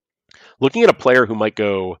 Looking at a player who might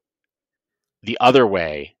go the other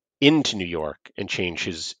way into New York and change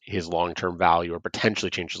his long-term value, or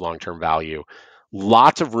potentially change his long-term value.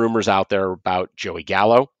 Lots of rumors out there about Joey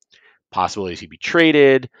Gallo. Possibilities he'd be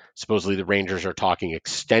traded. Supposedly the Rangers are talking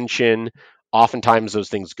extension. Oftentimes those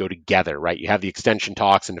things go together, right? You have the extension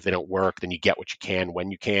talks, and if they don't work, then you get what you can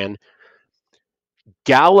when you can.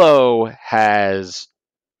 Gallo has,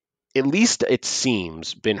 at least it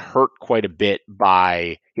seems, been hurt quite a bit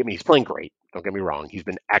by, he's playing great. Don't get me wrong. He's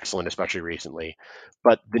been excellent, especially recently.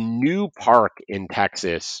 But the new park in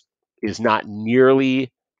Texas is not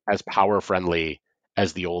nearly as power friendly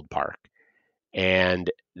as the old park.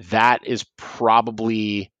 And that is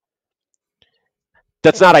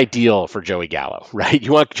that's not ideal for Joey Gallo, right?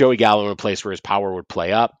 You want Joey Gallo in a place where his power would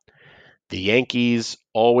play up. The Yankees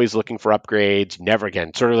always looking for upgrades. Never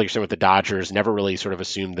again, sort of like you're saying with the Dodgers, never really sort of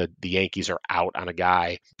assume that the Yankees are out on a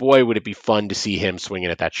guy. Boy, would it be fun to see him swinging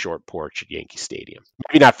at that short porch at Yankee Stadium.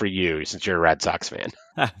 Maybe not for you, since you're a Red Sox fan.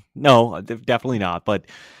 No, definitely not. But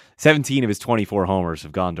 17 of his 24 homers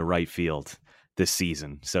have gone to right field this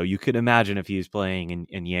season. So you could imagine if he was playing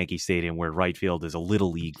in Yankee Stadium, where right field is a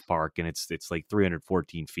little league park and it's like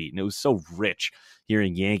 314 feet. And it was so rich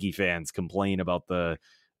hearing Yankee fans complain about the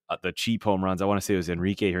cheap home runs. I want to say it was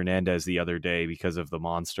Enrique Hernandez the other day because of the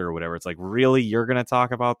monster or whatever. It's like, really? You're going to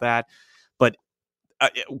talk about that? But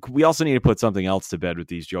we also need to put something else to bed with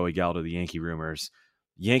these Joey Gallo to the Yankee rumors.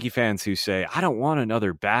 Yankee fans who say, I don't want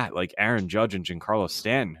another bat like Aaron Judge and Giancarlo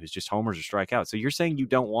Stanton, who's just homers or strikeouts. So you're saying you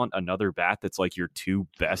don't want another bat that's like your two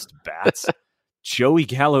best bats? Joey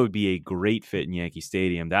Gallo would be a great fit in Yankee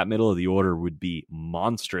Stadium. That middle of the order would be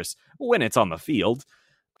monstrous when it's on the field.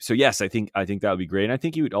 So yes, I think that would be great. And I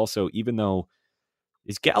think he would also, even though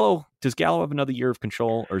does Gallo have another year of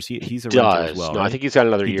control, or is he's a rental as well? No, right? I think he's got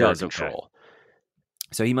another year of control. Okay.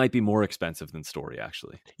 So he might be more expensive than Story,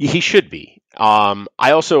 actually. He should be.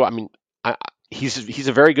 He's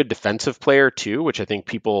a very good defensive player too, which I think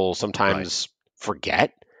people sometimes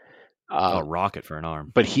forget. Rocket for an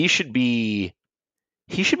arm. But he should be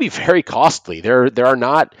very costly. There are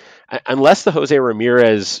not, unless the Jose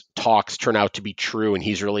Ramirez talks turn out to be true and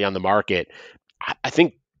he's really on the market. I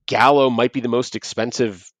think Gallo might be the most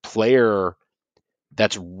expensive player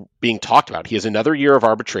that's being talked about. He has another year of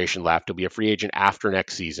arbitration left. He'll be a free agent after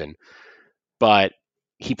next season, but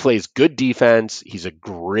he plays good defense. He's a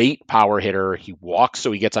great power hitter. He walks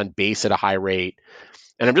so he gets on base at a high rate.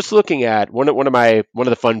 And I'm just looking at one of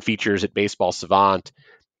the fun features at Baseball Savant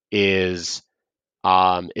is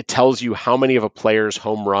it tells you how many of a player's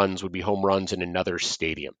home runs would be home runs in another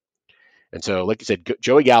stadium. And so, like you said,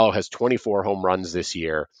 Joey Gallo has 24 home runs this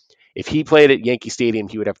year. If he played at Yankee Stadium,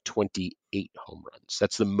 he would have 28 home runs.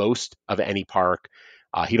 That's the most of any park.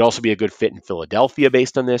 He'd also be a good fit in Philadelphia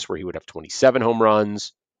based on this, where he would have 27 home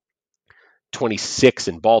runs, 26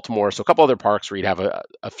 in Baltimore. So a couple other parks where he'd have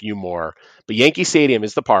a few more. But Yankee Stadium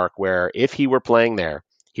is the park where if he were playing there,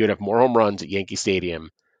 he would have more home runs at Yankee Stadium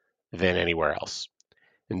than anywhere else.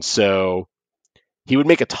 And so he would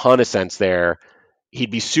make a ton of sense there.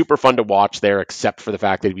 He'd be super fun to watch there, except for the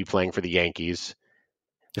fact that he'd be playing for the Yankees.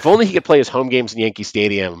 If only he could play his home games in Yankee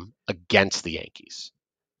Stadium against the Yankees.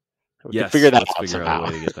 We could figure that out somehow. Out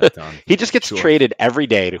a way to get that done. He just gets traded every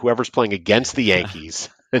day to whoever's playing against the Yankees.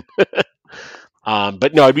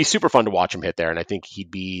 But no, it'd be super fun to watch him hit there. And I think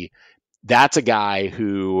that's a guy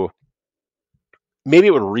who maybe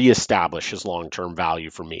it would reestablish his long-term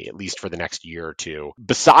value for me, at least for the next year or two.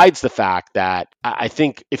 Besides the fact that I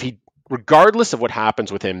think regardless of what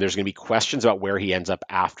happens with him, there's going to be questions about where he ends up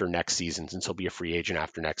after next season, since he'll be a free agent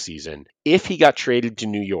after next season. If he got traded to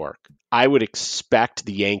New York, I would expect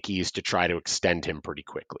the Yankees to try to extend him pretty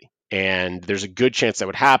quickly. And there's a good chance that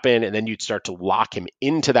would happen. And then you'd start to lock him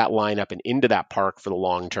into that lineup and into that park for the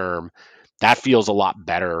long term. That feels a lot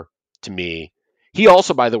better to me. He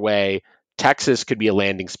also, by the way, Texas could be a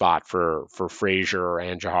landing spot for Frazier or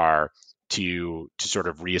Andujar to sort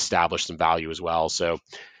of reestablish some value as well. So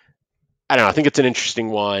I don't know. I think it's an interesting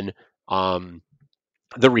one.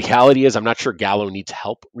 The reality is I'm not sure Gallo needs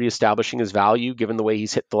help reestablishing his value given the way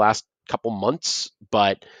he's hit the last couple months,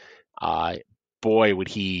 but boy, would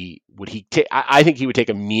he take, I think he would take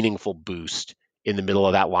a meaningful boost in the middle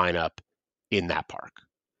of that lineup in that park.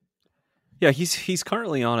 Yeah, he's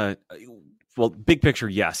currently on big picture,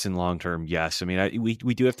 yes, and long term, yes. I mean, we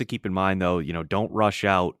do have to keep in mind though, don't rush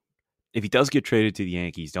out. If he does get traded to the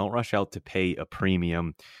Yankees, don't rush out to pay a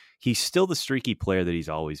premium. He's still the streaky player that he's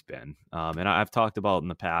always been. And I've talked about in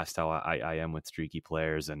the past how I am with streaky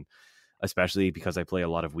players, and especially because I play a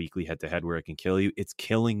lot of weekly head-to-head where it can kill you. It's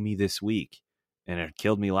killing me this week, and it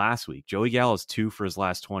killed me last week. Joey Gallo's 2 for his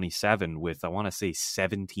last 27 with, I want to say,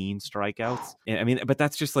 17 strikeouts. And, I mean, but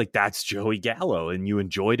that's just that's Joey Gallo, and you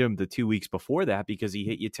enjoyed him the 2 weeks before that because he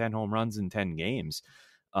hit you 10 home runs in 10 games.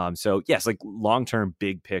 So yes, long-term,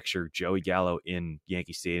 big picture, Joey Gallo in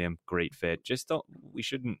Yankee Stadium, great fit. We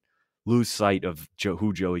shouldn't lose sight of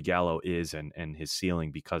who Joey Gallo is and his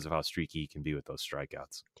ceiling because of how streaky he can be with those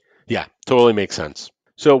strikeouts. Yeah, totally makes sense.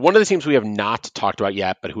 So one of the teams we have not talked about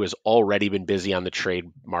yet, but who has already been busy on the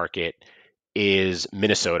trade market is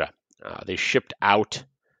Minnesota. They shipped out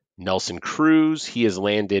Nelson Cruz. He has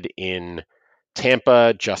landed in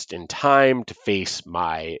Tampa just in time to face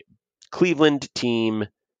my Cleveland team,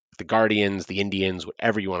 the Guardians, the Indians,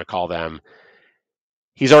 whatever you want to call them.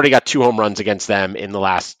 He's already got 2 home runs against them in the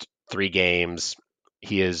last 3 games.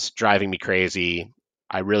 He is driving me crazy.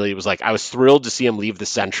 I really was like, I was thrilled to see him leave the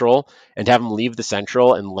Central, and to have him leave the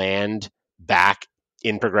Central and land back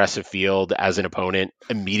in Progressive Field as an opponent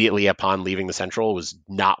immediately upon leaving the Central was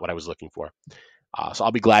not what I was looking for. So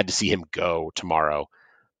I'll be glad to see him go tomorrow.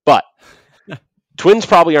 But Twins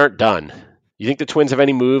probably aren't done. You think the Twins have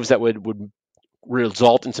any moves that would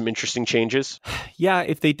result in some interesting changes? Yeah,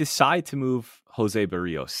 if they decide to move Jose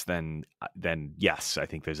Barrios, then yes, I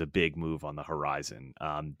think there's a big move on the horizon.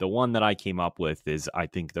 The one that I came up with is I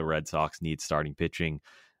think the Red Sox need starting pitching,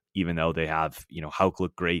 even though they have, Houck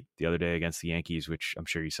looked great the other day against the Yankees, which I'm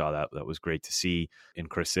sure you saw that. That was great to see. And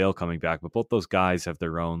Chris Sale coming back. But both those guys have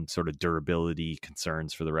their own sort of durability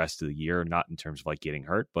concerns for the rest of the year, not in terms of like getting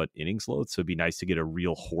hurt, but innings load. So it'd be nice to get a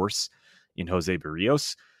real horse in Jose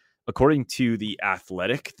Barrios. According to The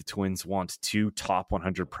Athletic, the Twins want 2 top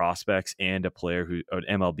 100 prospects and an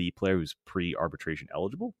MLB player who's pre-arbitration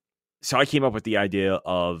eligible. So I came up with the idea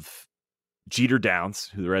of Jeter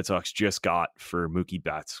Downs, who the Red Sox just got for Mookie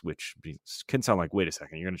Betts, which can sound like, wait a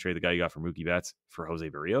second, you're going to trade the guy you got for Mookie Betts for Jose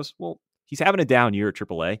Barrios? Well, he's having a down year at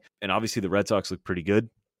AAA, and obviously the Red Sox look pretty good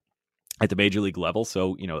at the major league level.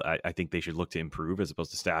 So, I think they should look to improve as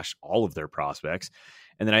opposed to stash all of their prospects.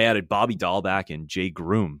 And then I added Bobby Dahlback and Jay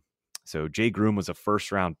Groom. So Jay Groom was a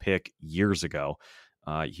first-round pick years ago.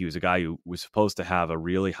 He was a guy who was supposed to have a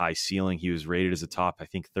really high ceiling. He was rated as a top, I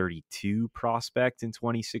think, 32 prospect in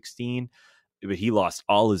 2016. But he lost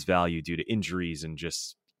all his value due to injuries and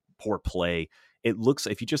just poor play. It looks,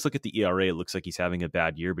 if you just look at the ERA, it looks like he's having a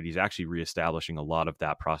bad year, but he's actually reestablishing a lot of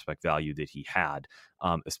that prospect value that he had,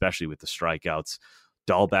 especially with the strikeouts.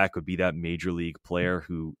 Dahlback would be that major league player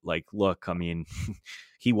who,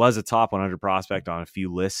 he was a top 100 prospect on a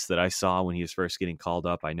few lists that I saw when he was first getting called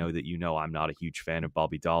up. I know that I'm not a huge fan of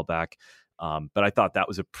Bobby Dahlback, but I thought that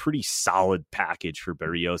was a pretty solid package for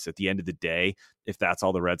Barrios. At the end of the day, if that's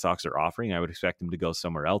all the Red Sox are offering, I would expect him to go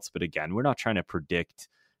somewhere else. But again, we're not trying to predict,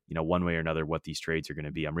 one way or another what these trades are going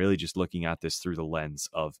to be. I'm really just looking at this through the lens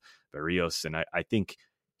of Barrios, and I think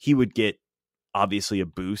he would get obviously a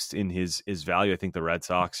boost in his value. I think the Red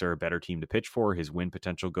Sox are a better team to pitch for. His win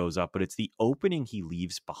potential goes up, but it's the opening he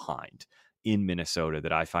leaves behind in Minnesota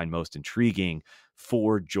that I find most intriguing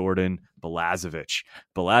for Jordan Balazovic.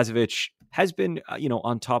 Balazovic has been,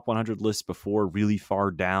 on top 100 lists before, really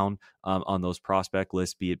far down on those prospect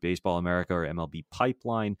lists, be it Baseball America or MLB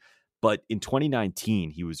Pipeline. But in 2019,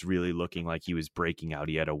 he was really looking like he was breaking out.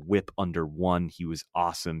 He had a whip under 1. He was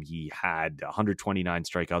awesome. He had 129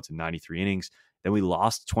 strikeouts in 93 innings. Then we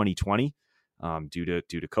lost 2020 due to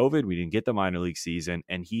COVID. We didn't get the minor league season,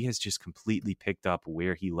 and he has just completely picked up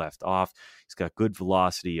where he left off. He's got good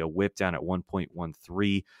velocity, a whip down at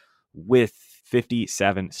 1.13 with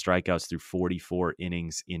 57 strikeouts through 44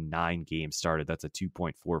 innings in 9 games started. That's a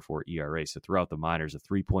 2.44 ERA. So throughout the minors, a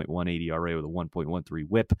 3.18 ERA with a 1.13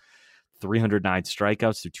 whip. 309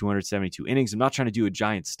 strikeouts through 272 innings. I'm not trying to do a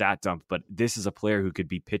giant stat dump, but this is a player who could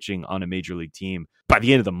be pitching on a major league team by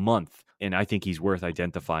the end of the month. And I think he's worth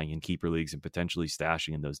identifying in keeper leagues and potentially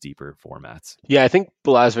stashing in those deeper formats. Yeah, I think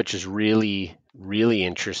Balazovic is really, really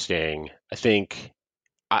interesting. I think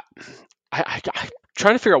I'm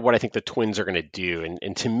trying to figure out what I think the Twins are going to do.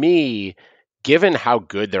 And to me, given how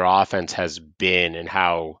good their offense has been and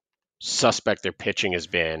how suspect their pitching has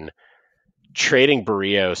been, trading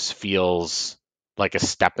Barrios feels like a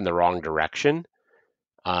step in the wrong direction.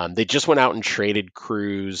 They just went out and traded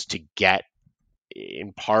Cruz to get,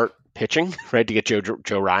 in part, pitching, right? To get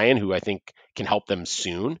Joe Ryan, who I think can help them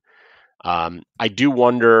soon. I do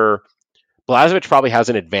wonder, Balazovic probably has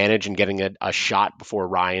an advantage in getting a shot before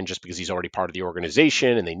Ryan just because he's already part of the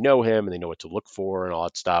organization and they know him and they know what to look for and all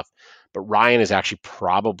that stuff. But Ryan is actually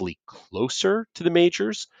probably closer to the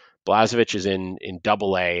majors. Balazovic is in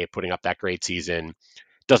Double-A, putting up that great season.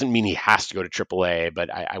 Doesn't mean he has to go to Triple-A,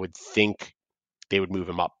 but I would think they would move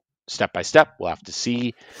him up step by step. We'll have to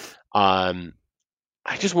see.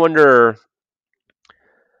 I just wonder,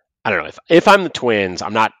 I don't know, if I'm the Twins,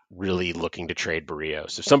 I'm not really looking to trade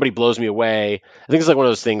Barrios. If somebody blows me away, I think it's like one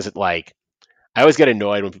of those things that, like, I always get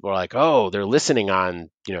annoyed when people are like, oh, they're listening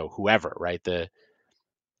on, whoever, right?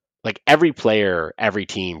 Every player, every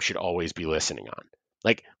team should always be listening on.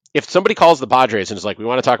 Like, if somebody calls the Padres and is like, we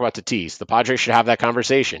want to talk about Tatis, the Padres should have that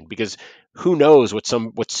conversation because who knows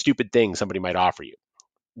what stupid thing somebody might offer you.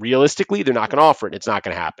 Realistically, they're not going to offer it. It's not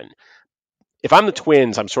going to happen. If I'm the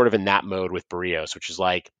Twins, I'm sort of in that mode with Barrios, which is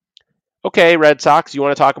like, okay, Red Sox, you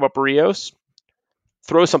want to talk about Barrios?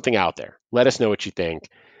 Throw something out there. Let us know what you think.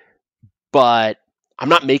 But I'm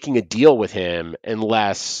not making a deal with him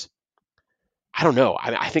unless, I don't know.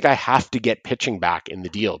 I think I have to get pitching back in the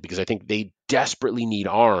deal because I think they desperately need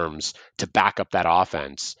arms to back up that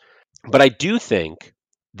offense. But I do think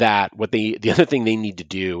that the other thing they need to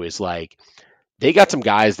do is like they got some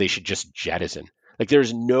guys they should just jettison. Like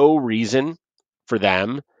there's no reason for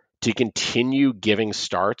them to continue giving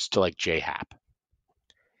starts to like J Hap.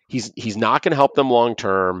 He's not going to help them long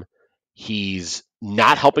term. He's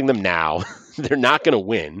not helping them now. They're not going to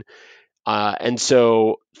win. And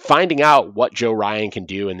so finding out what Joe Ryan can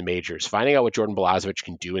do in the majors, finding out what Jordan Balazovic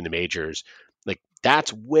can do in the majors, like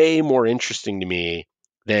that's way more interesting to me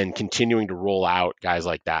than continuing to roll out guys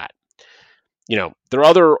like that. You know, there are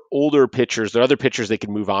other older pitchers. There are other pitchers they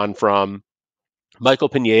could move on from. Michael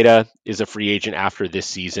Pineda is a free agent after this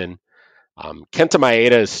season. Kenta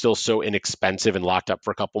Maeda is still so inexpensive and locked up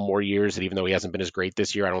for a couple more years that even though he hasn't been as great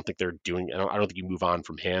this year, I don't think they're doing. I don't think you move on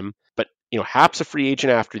from him. But you know, Hap's a free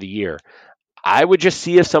agent after the year. I would just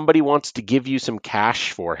see if somebody wants to give you some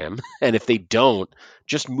cash for him, and if they don't,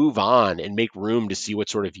 just move on and make room to see what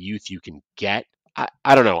sort of youth you can get.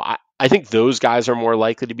 I don't know. I think those guys are more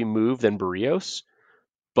likely to be moved than Barrios.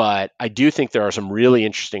 But I do think there are some really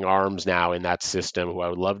interesting arms now in that system who I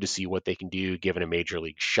would love to see what they can do given a major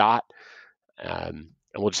league shot. And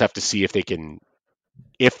we'll just have to see if they can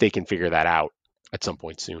figure that out at some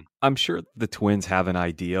point soon. I'm sure the Twins have an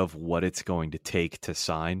idea of what it's going to take to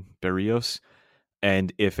sign Barrios.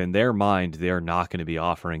 And if in their mind they're not going to be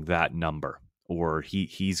offering that number or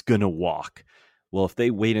he's going to walk, well, if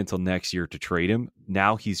they wait until next year to trade him,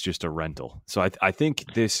 now he's just a rental. So I think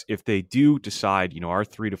if they do decide, our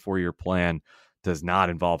 3 to 4 year plan does not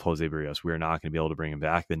involve Jose Barrios, we are not going to be able to bring him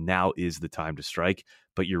back, then now is the time to strike.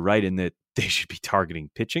 But you're right in that they should be targeting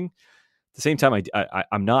pitching. At the same time,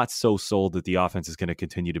 I'm not so sold that the offense is going to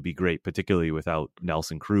continue to be great, particularly without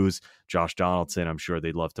Nelson Cruz, Josh Donaldson. I'm sure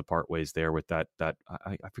they'd love to part ways there with that.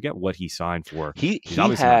 I forget what he signed for. He's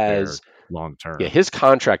obviously has not there long term. Yeah, his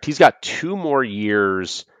contract. He's got 2 more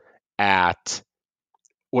years at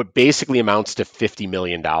what basically amounts to $50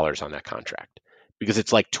 million on that contract, because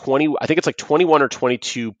it's like 20. I think it's like 21 or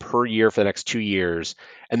 22 per year for the next 2 years,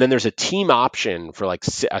 and then there's a team option for like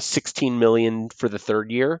a $16 million for the third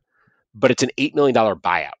year. But it's an $8 million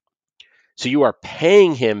buyout. So you are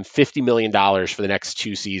paying him $50 million for the next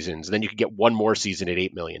 2 seasons. And then you could get one more season at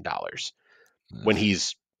 $8 million when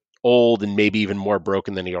he's old and maybe even more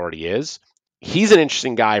broken than he already is. He's an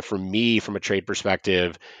interesting guy for me from a trade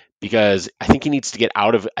perspective because I think he needs to go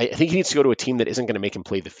to a team that isn't going to make him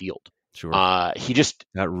play the field. Sure.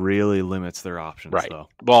 That really limits their options, right. though.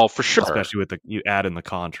 Well, for sure. Especially with you add in the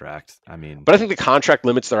contract. But I think the contract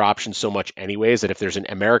limits their options so much anyways that if there's an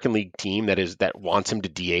American League team that wants him to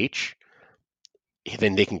DH,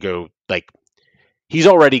 then they can go he's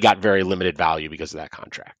already got very limited value because of that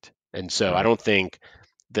contract. And so I don't think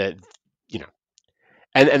that,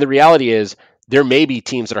 and the reality is there may be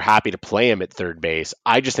teams that are happy to play him at third base.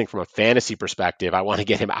 I just think from a fantasy perspective, I want to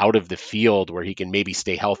get him out of the field where he can maybe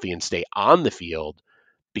stay healthy and stay on the field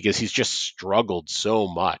because he's just struggled so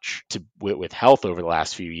much with health over the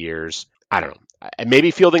last few years. I don't know.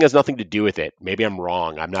 Maybe fielding has nothing to do with it. Maybe I'm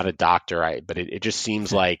wrong. I'm not a doctor, but it just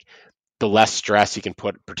seems like the less stress he can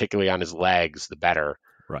put, particularly on his legs, the better.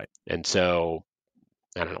 Right. And so,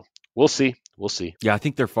 I don't know. We'll see. Yeah, I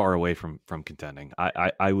think they're far away from contending.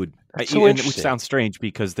 Which sounds strange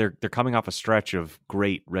because they're coming off a stretch of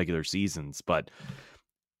great regular seasons, but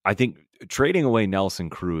I think trading away Nelson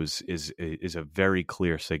Cruz is a very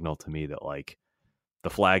clear signal to me that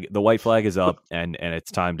the white flag is up and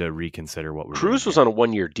it's time to reconsider what we're doing. Cruz was on a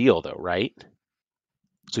 1-year deal though, right?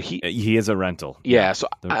 So he is a rental. Yeah, so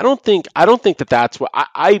I don't think that that's what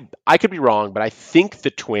I could be wrong, but I think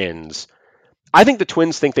the Twins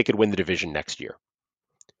think they could win the division next year.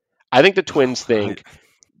 I think the Twins think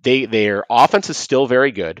their offense is still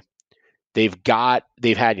very good. They've had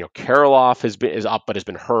Kirilloff is up but has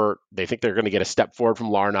been hurt. They think they're going to get a step forward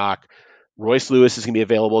from Larnach. Royce Lewis is going to be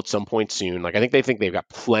available at some point soon. I think they've got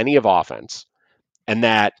plenty of offense, and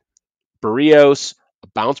that Barrios, a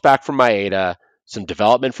bounce back from Maeda, some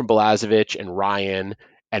development from Balazovic and Ryan,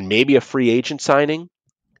 and maybe a free agent signing,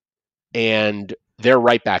 and they're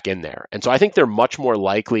right back in there. And so I think they're much more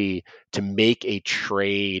likely to make a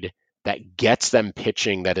trade that gets them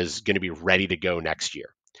pitching that is going to be ready to go next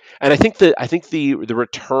year. And I think the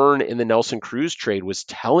return in the Nelson Cruz trade was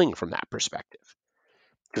telling from that perspective.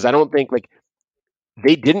 Because I don't think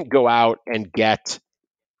they didn't go out and get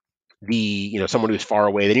someone who's far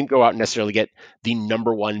away. They didn't go out and necessarily get the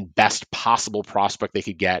number one best possible prospect they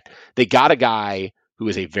could get. They got a guy who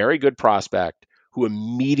is a very good prospect who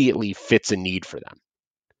immediately fits a need for them.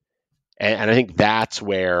 And I think that's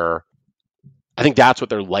what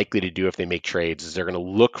they're likely to do if they make trades is they're going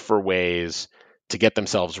to look for ways to get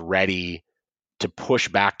themselves ready to push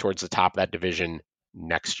back towards the top of that division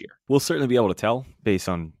next year. We'll certainly be able to tell based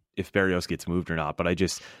on if Berrios gets moved or not. But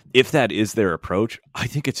if that is their approach, I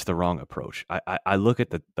think it's the wrong approach. I look at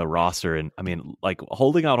the roster, and I mean, like,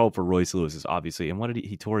 holding out hope for Royce Lewis is obviously, and what did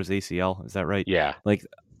he tore his ACL? Is that right? Yeah. Like,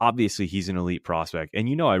 obviously he's an elite prospect,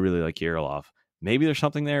 and I really like Kirilloff. Maybe there's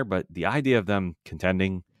something there, but the idea of them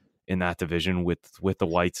contending in that division with the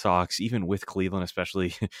White Sox, even with Cleveland,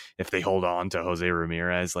 especially if they hold on to Jose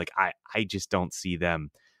Ramirez, like, I just don't see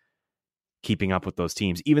them keeping up with those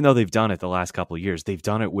teams, even though they've done it the last couple of years. They've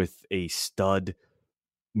done it with a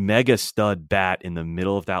mega stud bat in the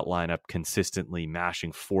middle of that lineup, consistently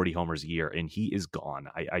mashing 40 homers a year, and he is gone.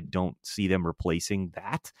 I don't see them replacing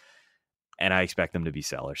that, and I expect them to be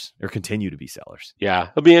sellers or continue to be sellers. Yeah,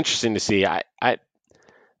 it'll be interesting to see.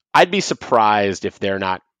 I'd be surprised if they're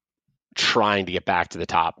not trying to get back to the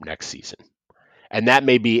top next season. And it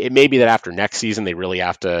may be that after next season they really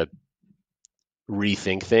have to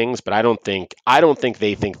rethink things, but I don't think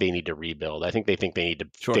they think they need to rebuild. I think they think they need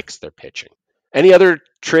to fix their pitching. Any other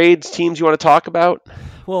trades teams you want to talk about?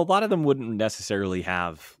 Well, a lot of them wouldn't necessarily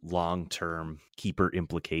have long-term keeper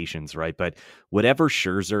implications, right? But whatever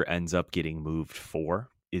Scherzer ends up getting moved for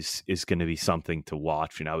is going to be something to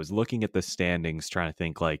watch. And I was looking at the standings trying to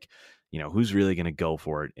think, like, who's really going to go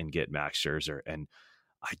for it and get Max Scherzer. And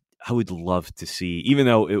I would love to see, even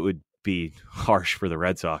though it would be harsh for the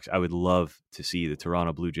Red Sox, I would love to see the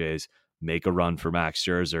Toronto Blue Jays make a run for Max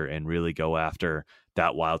Scherzer and really go after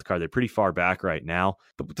that wild card. They're pretty far back right now,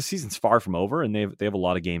 but the season's far from over, and they have a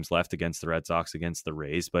lot of games left against the Red Sox, against the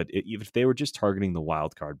Rays. But if they were just targeting the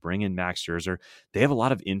wild card, bring in Max Scherzer. They have a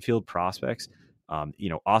lot of infield prospects.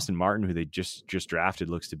 Austin Martin, who they just drafted,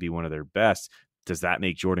 looks to be one of their best. Does that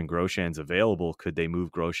make Jordan Groshans available? Could they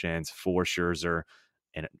move Groshans for Scherzer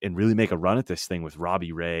and really make a run at this thing with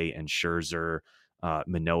Robbie Ray and Scherzer,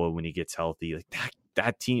 Manoah when he gets healthy? Like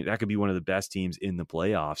that team, that could be one of the best teams in the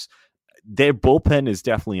playoffs. Their bullpen is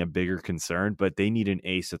definitely a bigger concern, but they need an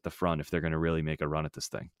ace at the front if they're going to really make a run at this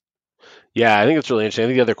thing. Yeah, I think it's really interesting. I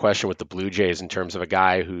think the other question with the Blue Jays in terms of a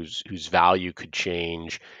guy whose value could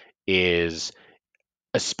change is,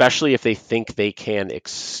 especially if they think they can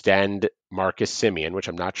extend Marcus Semien, which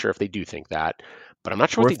I'm not sure if they do think that, but I'm not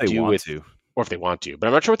sure what they do with, or if they want to, but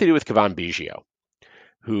I'm not sure what they do with Cavan Biggio,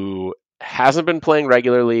 who hasn't been playing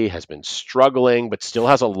regularly, has been struggling, but still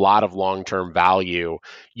has a lot of long-term value.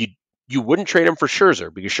 You wouldn't trade him for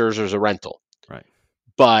Scherzer because Scherzer's a rental. Right.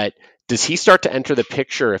 But does he start to enter the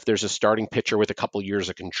picture if there's a starting pitcher with a couple years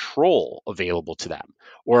of control available to them,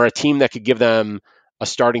 or a team that could give them a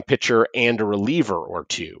starting pitcher and a reliever or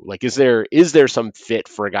two? Like, is there some fit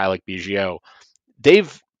for a guy like Biggio?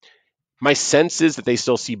 My sense is that they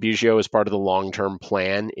still see Biggio as part of the long-term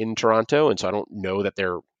plan in Toronto, and so I don't know that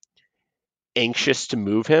they're anxious to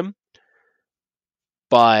move him.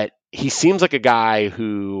 But he seems like a guy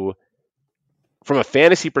who, from a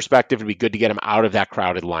fantasy perspective, it'd be good to get him out of that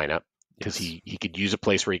crowded lineup because he could use a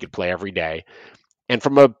place where he could play every day. And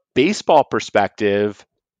from a baseball perspective,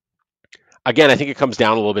 again, I think it comes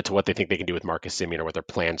down a little bit to what they think they can do with Marcus Semien or what their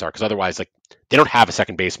plans are, because otherwise, like, they don't have a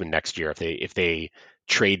second baseman next year if they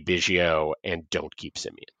trade Biggio and don't keep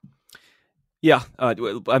Semien. Yeah,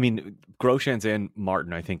 I mean, Groshans and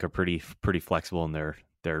Martin, I think, are pretty flexible in their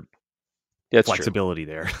flexibility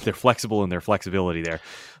there. They're flexible in their flexibility there.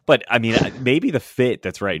 But I mean, maybe the fit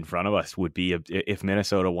that's right in front of us would be if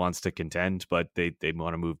Minnesota wants to contend, but they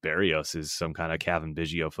want to move Berrios as some kind of Cavan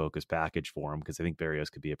Biggio focused package for him, because I think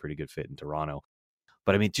Berrios could be a pretty good fit in Toronto.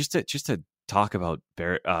 But I mean, just to talk about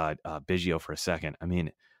Biggio for a second, I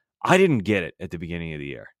mean, I didn't get it at the beginning of the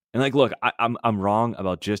year. And like, look, I'm wrong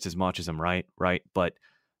about just as much as I'm right? But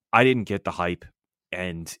I didn't get the hype.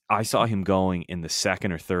 And I saw him going in the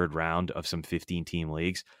second or third round of some 15-team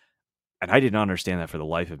leagues, and I didn't understand that for the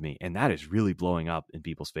life of me. And that is really blowing up in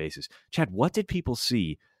people's faces. Chad, what did people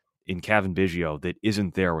see in Cavan Biggio that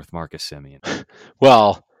isn't there with Marcus Semien?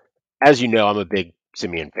 Well, as you know, I'm a big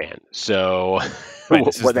Semien fan. So right,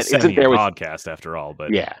 this is what that isn't there with podcast after all.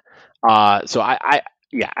 But yeah, so I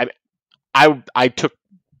took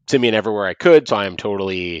Semien everywhere I could, so I'm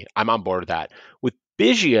on board with that. With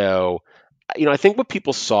Biggio, I think what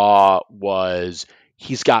people saw was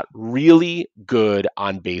he's got really good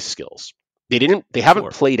on base skills. They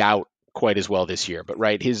haven't played out quite as well this year, but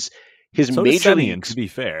right, his so major league, to be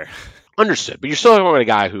fair. Understood, but you're still talking about a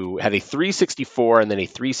guy who had a 364 and then a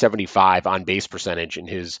 375 on base percentage in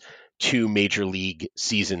his two major league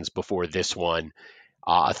seasons before this one.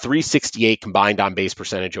 A 368 combined on base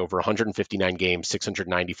percentage over 159 games,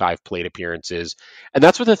 695 plate appearances, and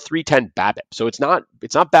that's with a 310 BABIP. So it's not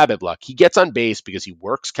BABIP luck. He gets on base because he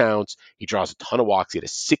works counts. He draws a ton of walks. He had a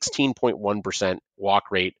 16.1% walk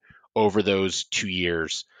rate over those 2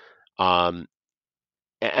 years. Um,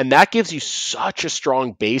 and that gives you such a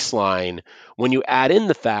strong baseline when you add in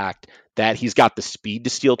the fact that he's got the speed to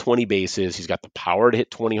steal 20 bases, he's got the power to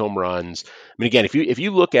hit 20 home runs. I mean, again, if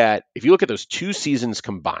you look at those 2 seasons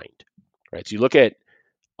combined, right? So you look at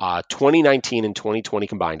 2019 and 2020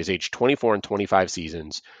 combined, his age 24 and 25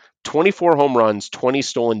 seasons, 24 home runs, 20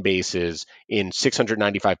 stolen bases in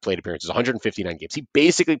 695 plate appearances, 159 games. He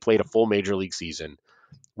basically played a full major league season.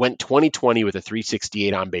 Went 2020 with a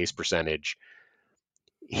 368 on base percentage.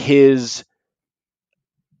 His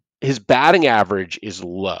batting average is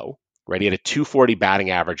low, right? He had a 240 batting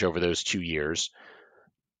average over those 2 years.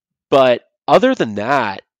 But other than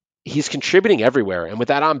that, he's contributing everywhere. And with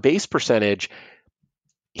that on base percentage,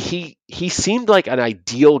 he seemed like an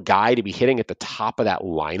ideal guy to be hitting at the top of that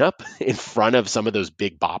lineup in front of some of those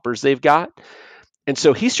big boppers they've got. And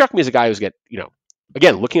so he struck me as a guy who's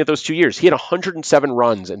again, looking at those 2 years, he had 107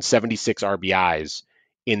 runs and 76 RBIs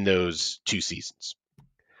in those 2 seasons.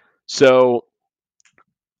 So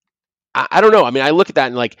I don't know. I mean, I look at that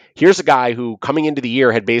and like, here's a guy who coming into the year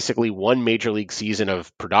had basically one major league season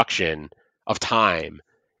of production of time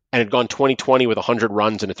and had gone 2020 with 100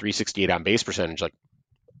 runs and a 368 on base percentage. Like,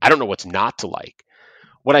 I don't know what's not to like.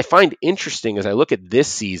 What I find interesting is I look at this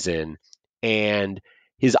season and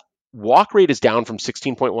his walk rate is down from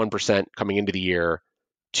 16.1% coming into the year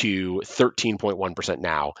to 13.1%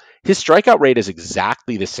 now. His strikeout rate is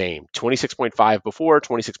exactly the same, 26.5 before,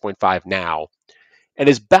 26.5 now. And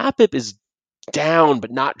his BABIP is down, but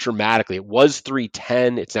not dramatically. It was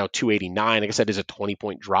 310. It's now 289. I guess that is a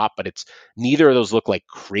 20-point drop, but it's neither of those look like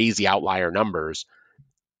crazy outlier numbers.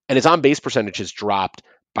 And his on-base percentage has dropped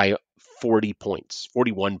by 41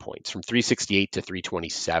 points from 368 to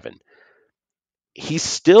 327. He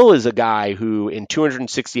still is a guy who in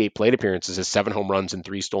 268 plate appearances has 7 home runs and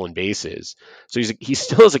 3 stolen bases. So he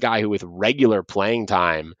still is a guy who with regular playing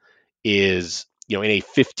time is, in a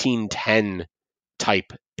 15-10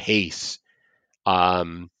 type pace.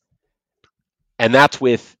 And that's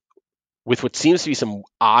with what seems to be some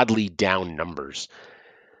oddly down numbers.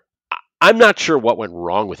 I'm not sure what went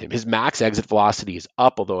wrong with him. His max exit velocity is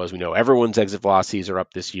up, although as we know, everyone's exit velocities are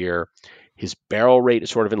up this year. His barrel rate is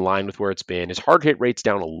sort of in line with where it's been. His hard hit rate's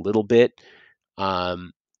down a little bit. I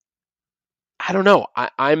don't know.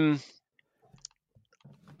 I'm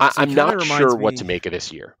not sure what to make of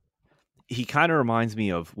this year. He kind of reminds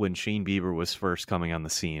me of when Shane Bieber was first coming on the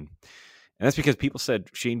scene. And that's because people said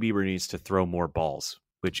Shane Bieber needs to throw more balls,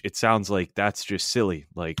 which it sounds like that's just silly.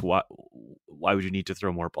 Like, why would you need to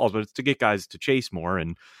throw more balls? But it's to get guys to chase more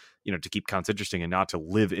and, to keep counts interesting and not to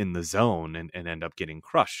live in the zone and end up getting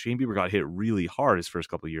crushed. Shane Bieber got hit really hard his first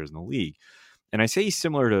couple of years in the league. And I say he's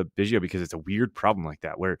similar to Biggio because it's a weird problem like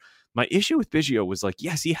that, where my issue with Biggio was like,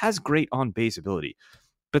 yes, he has great on-base ability,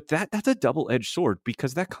 but that's a double-edged sword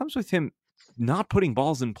because that comes with him not putting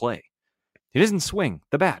balls in play. He doesn't swing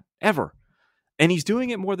the bat ever. And he's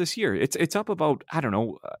doing it more this year. It's up about, I don't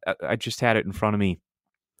know, I just had it in front of me.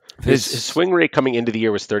 His swing rate coming into the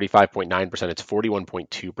year was 35.9%. It's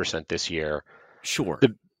 41.2% this year. Sure.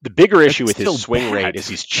 The bigger issue with his swing rate is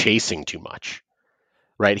he's chasing too much,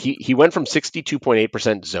 right? He went from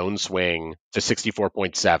 62.8% zone swing to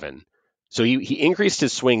 64.7%. So he increased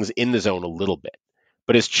his swings in the zone a little bit.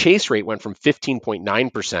 But his chase rate went from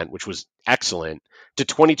 15.9%, which was excellent, to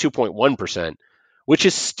 22.1%, which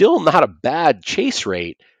is still not a bad chase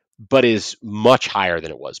rate, but is much higher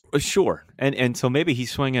than it was. Sure. And so maybe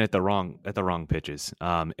he's swinging at the wrong pitches.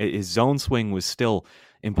 His zone swing was still,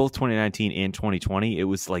 in both 2019 and 2020, it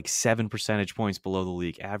was like 7 percentage points below the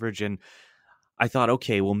league average. And I thought,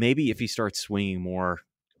 okay, well, maybe if he starts swinging more,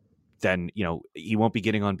 then, he won't be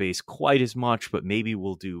getting on base quite as much, but maybe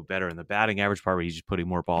we'll do better in the batting average part where he's just putting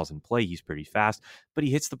more balls in play. He's pretty fast, but he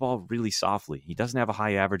hits the ball really softly. He doesn't have a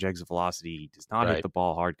high average exit velocity. He does not hit the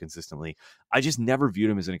ball hard consistently. I just never viewed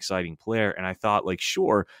him as an exciting player. And I thought, like,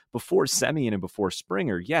 sure, before Semien and before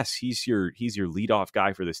Springer, yes, he's your leadoff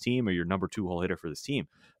guy for this team or your number 2 hole hitter for this team.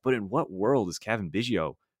 But in what world is Kevin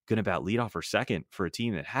Biggio going to bat leadoff or second for a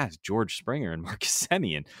team that has George Springer and Marcus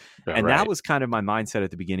Semien? And that was kind of my mindset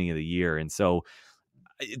at the beginning of the year. And so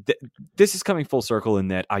this is coming full circle in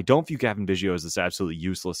that I don't view Kevin Biggio as this absolutely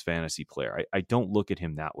useless fantasy player. I don't look at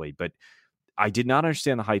him that way, but I did not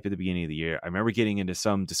understand the hype at the beginning of the year. I remember getting into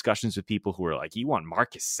some discussions with people who were like, you want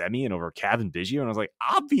Marcus Semien over Kevin Biggio? And I was like,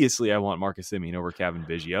 obviously I want Marcus Semien over Kevin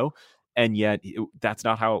Biggio. And yet that's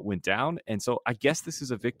not how it went down. And so I guess this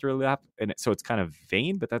is a victory lap. And so it's kind of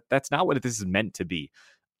vain, but that's not what this is meant to be.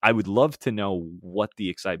 I would love to know what the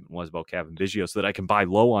excitement was about Kevin Biggio so that I can buy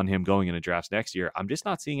low on him going into drafts next year. I'm just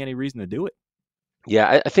not seeing any reason to do it.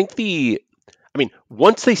 Yeah, I think I mean,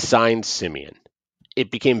 once they signed Simeon,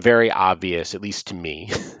 it became very obvious, at least to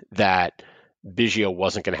me, that Biggio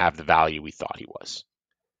wasn't going to have the value we thought he was.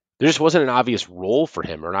 There just wasn't an obvious role for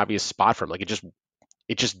him or an obvious spot for him. Like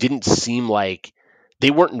it just didn't seem like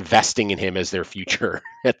they weren't investing in him as their future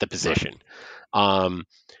at the position. Um,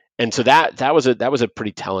 and so that was a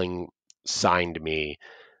pretty telling sign to me.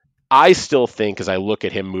 I still think as I look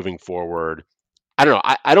at him moving forward, I don't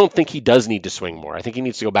know. I don't think he does need to swing more. I think he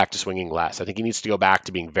needs to go back to swinging less. I think he needs to go back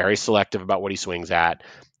to being very selective about what he swings at,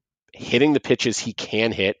 hitting the pitches he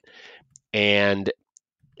can hit. And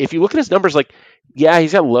if you look at his numbers, like, yeah,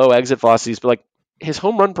 he's got low exit velocities, but like his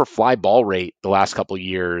home run per fly ball rate the last couple of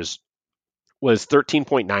years was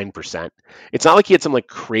 13.9%. It's not like he had some like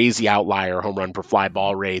crazy outlier home run per fly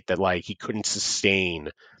ball rate that like he couldn't sustain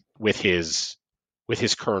with his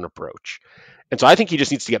current approach. And so I think he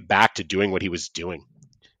just needs to get back to doing what he was doing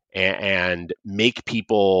and make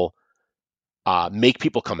people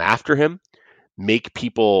come after him, make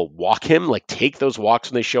people walk him, like take those walks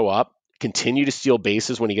when they show up, continue to steal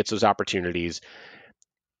bases when he gets those opportunities.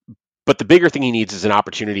 But the bigger thing he needs is an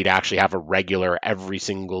opportunity to actually have a regular every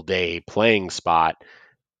single day playing spot,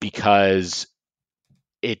 because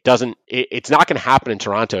it's not going to happen in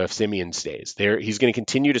Toronto if Simeon stays there. He's going to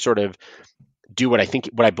continue to sort of do what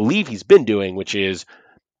I believe he's been doing, which is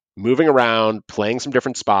moving around, playing some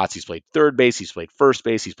different spots. He's played third base, he's played first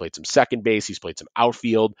base, he's played some second base, he's played some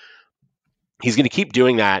outfield. He's going to keep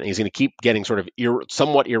doing that, and he's going to keep getting sort of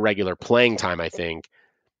somewhat irregular playing time, I think,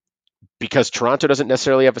 because Toronto doesn't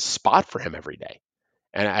necessarily have a spot for him every day.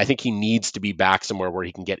 And I think he needs to be back somewhere where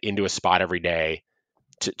he can get into a spot every day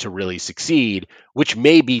to really succeed, which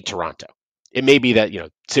may be Toronto. It may be that,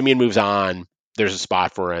 Simeon moves on, there's a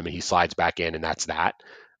spot for him, and he slides back in, and that's that.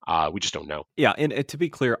 We just don't know. Yeah, and to be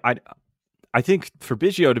clear, I think for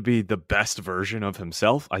Biggio to be the best version of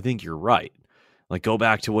himself, I think you're right. Like, go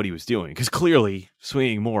back to what he was doing, because clearly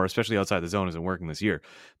swinging more, especially outside the zone, isn't working this year.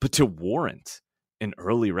 But to warrant an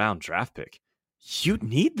early round draft pick, you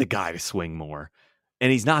need the guy to swing more,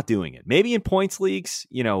 and he's not doing it. Maybe in points leagues,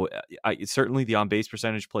 certainly the on-base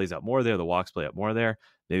percentage plays out more there, the walks play out more there.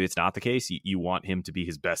 Maybe it's not the case. You want him to be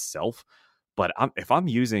his best self. But if I'm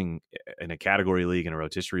using in a category league, in a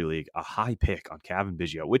rotisserie league, a high pick on Cavan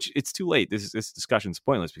Biggio, which it's too late. This discussion's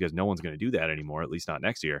pointless because no one's going to do that anymore, at least not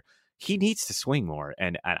next year. He needs to swing more.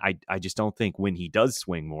 And I just don't think when he does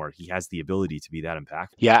swing more, he has the ability to be that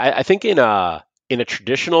impactful. Yeah, I think in a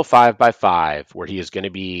traditional 5x5 where he is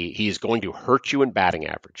going to hurt you in batting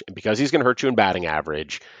average. And because he's going to hurt you in batting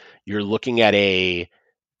average, you're looking at the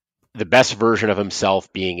best version of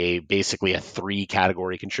himself being basically a 3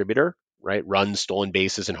 category contributor, right? Runs, stolen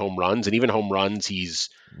bases, and home runs. And even home runs, he's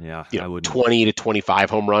 20 to 25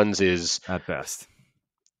 home runs is at best.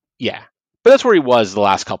 Yeah. But that's where he was the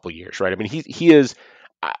last couple of years, right? I mean, he is,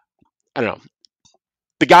 I don't know.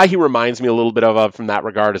 The guy he reminds me a little bit of from that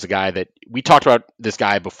regard is a guy that we talked about. This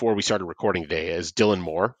guy before we started recording today is Dylan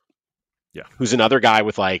Moore. Yeah. Who's another guy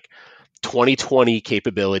with like 2020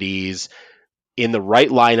 capabilities, in the right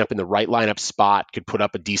lineup spot, could put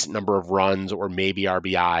up a decent number of runs or maybe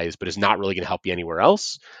RBIs, but is not really going to help you anywhere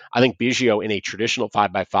else. I think Biggio in a traditional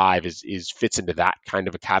 5x5 fits into that kind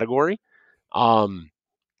of a category. So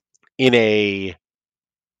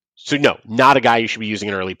no, not a guy you should be using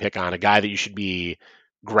an early pick on, a guy that you should be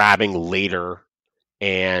grabbing later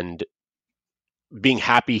and being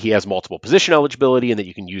happy he has multiple position eligibility and that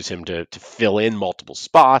you can use him to fill in multiple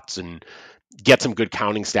spots and get some good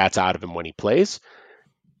counting stats out of him when he plays.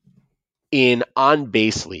 In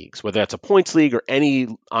on-base leagues, whether that's a points league or any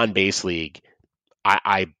on-base league,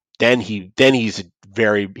 he's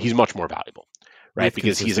much more valuable, right?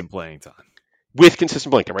 Because he's playing time. With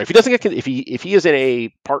consistent playing time, right? If he is in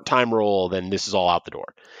a part-time role, then this is all out the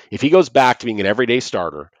door. If he goes back to being an everyday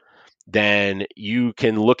starter, then you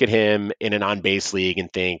can look at him in an on-base league and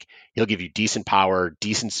think he'll give you decent power,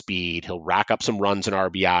 decent speed. He'll rack up some runs and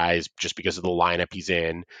RBIs just because of the lineup he's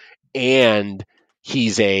in, and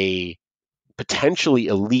he's a potentially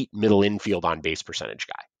elite middle infield on-base percentage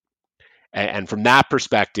guy. And from that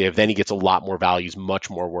perspective, then he gets a lot more value, is much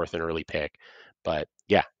more worth an early pick. But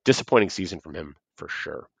yeah, disappointing season from him for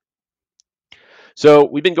sure. So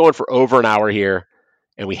we've been going for over an hour here,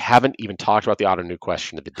 and we haven't even talked about the auto new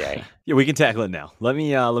question of the day. Yeah, we can tackle it now. Let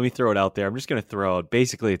me throw it out there. I'm just going to throw out,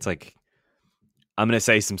 basically, it's like, I'm going to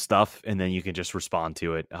say some stuff, and then you can just respond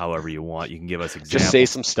to it however you want. You can give us examples. Just say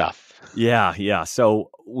some stuff. Yeah. So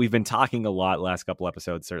we've been talking a lot last couple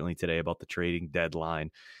episodes, certainly today, about the trading deadline.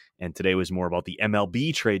 And today was more about the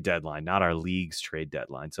MLB trade deadline, not our league's trade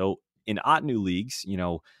deadline. So in Otnu leagues,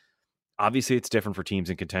 obviously it's different for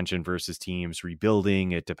teams in contention versus teams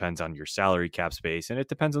rebuilding. It depends on your salary cap space and it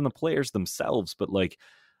depends on the players themselves. But like,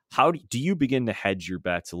 how do you begin to hedge your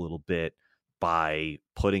bets a little bit by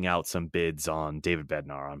putting out some bids on David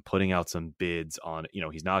Bednar, on putting out some bids on,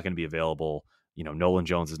 he's not going to be available. Nolan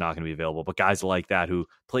Jones is not going to be available, but guys like that who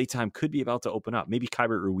playtime could be about to open up. Maybe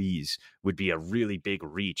Keibert Ruiz would be a really big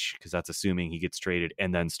reach because that's assuming he gets traded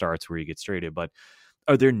and then starts where he gets traded. But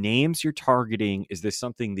are there names you're targeting? Is this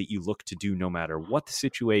something that you look to do no matter what the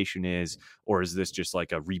situation is? Or is this just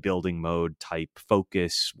like a rebuilding mode type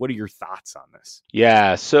focus? What are your thoughts on this?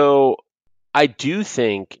 Yeah, so I do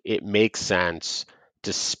think it makes sense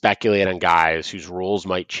to speculate on guys whose roles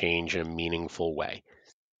might change in a meaningful way.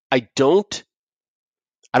 I don't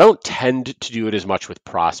tend to do it as much with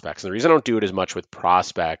prospects. And the reason I don't do it as much with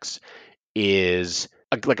prospects is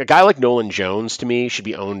like a guy like Nolan Jones to me should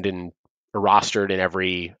be owned in or rostered in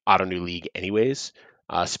every auto new league anyways,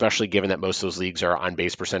 especially given that most of those leagues are on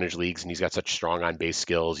base percentage leagues and he's got such strong on base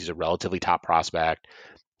skills. He's a relatively top prospect.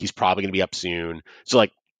 He's probably going to be up soon. So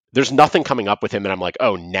like there's nothing coming up with him and I'm like,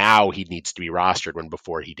 oh, now he needs to be rostered when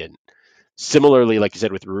before he didn't. Similarly, like you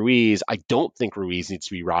said with Ruiz, I don't think Ruiz needs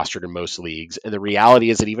to be rostered in most leagues. And the reality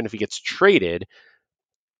is that even if he gets traded,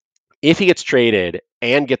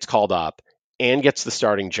 and gets called up and gets the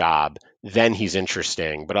starting job, then he's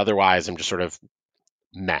interesting. But otherwise, I'm just sort of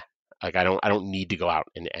meh. Like I don't need to go out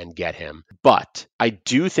and get him. But I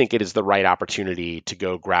do think it is the right opportunity to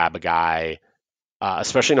go grab a guy,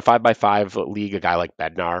 especially in a 5x5 league, a guy like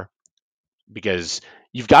Bednar, because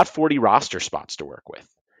you've got 40 roster spots to work with.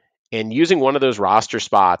 And using one of those roster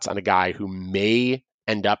spots on a guy who may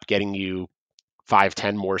end up getting you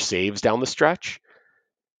 5-10 more saves down the stretch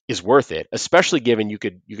is worth it, especially given you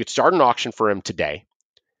could start an auction for him today.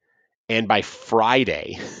 And by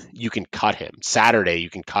Friday, you can cut him. Saturday, you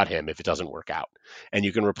can cut him if it doesn't work out. And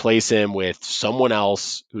you can replace him with someone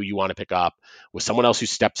else who you want to pick up, with someone else who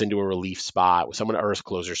steps into a relief spot, with someone or a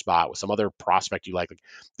closer spot, with some other prospect you like.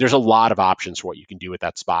 There's a lot of options for what you can do with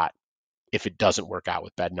that spot if it doesn't work out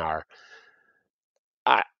with Bednar.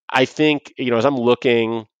 I think, as I'm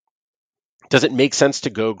looking, does it make sense to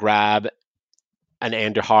go grab an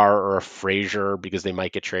Andahar or a Frazier because they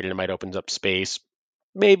might get traded and it might open up space?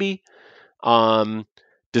 Maybe.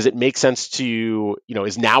 Does it make sense to,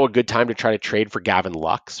 is now a good time to try to trade for Gavin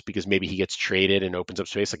Lux because maybe he gets traded and opens up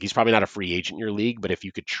space? Like he's probably not a free agent in your league, but if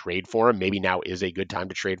you could trade for him, maybe now is a good time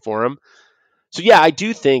to trade for him. So yeah, I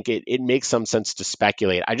do think it makes some sense to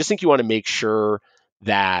speculate. I just think you want to make sure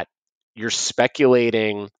that you're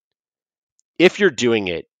speculating. If you're doing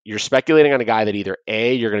it, you're speculating on a guy that either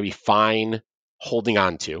A, you're going to be fine holding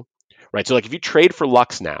on to, right? So like if you trade for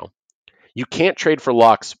Lux now, you can't trade for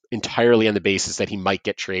Lux entirely on the basis that he might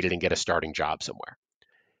get traded and get a starting job somewhere.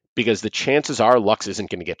 Because the chances are Lux isn't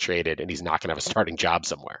going to get traded and he's not going to have a starting job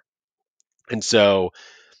somewhere. And so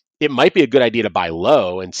it might be a good idea to buy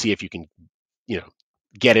low and see if you can,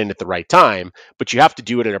 get in at the right time, but you have to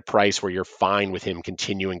do it at a price where you're fine with him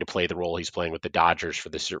continuing to play the role he's playing with the Dodgers for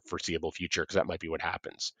the foreseeable future, because that might be what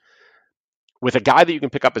happens. With a guy that you can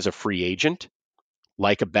pick up as a free agent,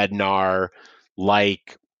 like a Bednar,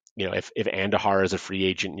 like, if Andahar is a free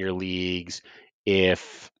agent in your leagues,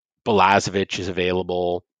 if Balazovic is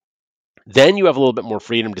available, then you have a little bit more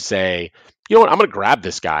freedom to say, you know what, I'm going to grab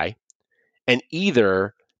this guy, and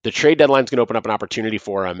either the trade deadline is going to open up an opportunity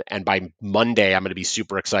for him, and by Monday, I'm going to be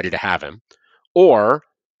super excited to have him. Or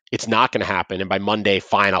it's not going to happen, and by Monday,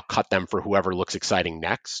 fine, I'll cut them for whoever looks exciting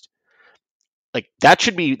next. Like that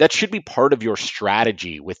should be part of your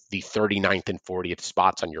strategy with the 39th and 40th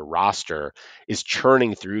spots on your roster, is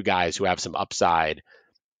churning through guys who have some upside.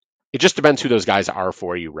 It just depends who those guys are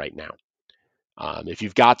for you right now. If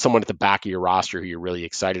you've got someone at the back of your roster who you're really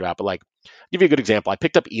excited about, but like, I'll give you a good example. I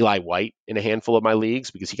picked up Eli White in a handful of my leagues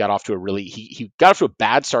because he got off to a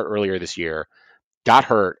bad start earlier this year, got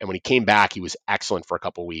hurt, and when he came back, he was excellent for a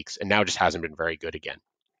couple weeks, and now just hasn't been very good again.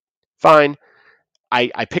 Fine.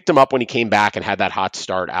 I picked him up when he came back and had that hot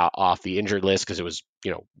start out off the injured list because it was,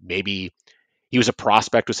 maybe he was a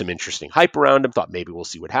prospect with some interesting hype around him. Thought maybe we'll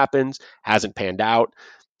see what happens. Hasn't panned out.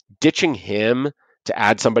 Ditching him to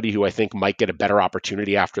add somebody who I think might get a better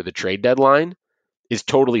opportunity after the trade deadline is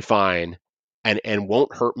totally fine and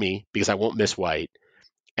won't hurt me because I won't miss White,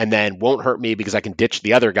 and then won't hurt me because I can ditch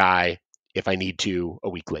the other guy if I need to a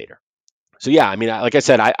week later. So yeah, I mean, like I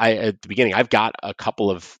said, I at the beginning, I've got a couple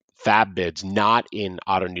of fab bids, not in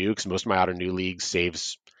auto new, because most of my auto new leagues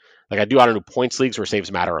saves, like I do auto new points leagues where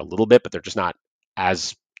saves matter a little bit, but they're just not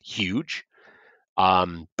as huge.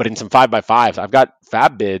 But in some 5x5s, I've got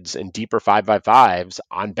fab bids and deeper 5x5s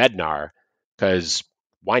on Bednar because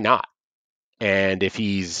why not? And if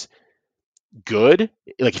he's good,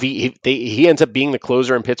 like if he ends up being the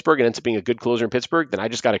closer in Pittsburgh and ends up being a good closer in Pittsburgh, then I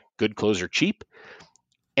just got a good closer cheap.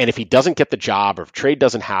 And if he doesn't get the job, or if trade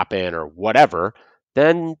doesn't happen or whatever,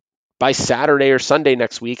 then by Saturday or Sunday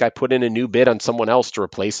next week, I put in a new bid on someone else to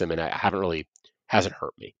replace him, and I hasn't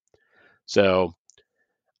hurt me. So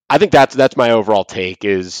I think that's my overall take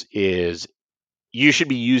is you should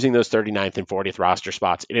be using those 39th and 40th roster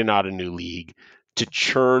spots in and out of a new league to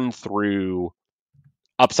churn through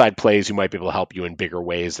upside plays who might be able to help you in bigger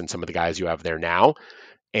ways than some of the guys you have there now.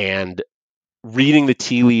 And reading the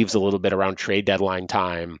tea leaves a little bit around trade deadline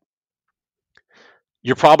time,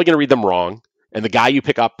 you're probably going to read them wrong. And the guy you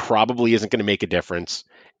pick up probably isn't going to make a difference.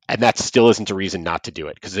 And that still isn't a reason not to do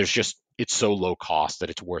it, because it's so low cost that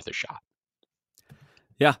it's worth a shot.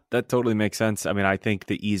 Yeah, that totally makes sense. I mean, I think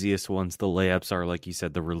the easiest ones, the layups, are, like you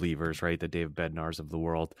said, the relievers, right? The Dave Bednars of the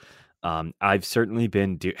world. I've certainly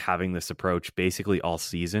been having this approach basically all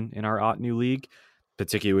season in our Ottoneu League,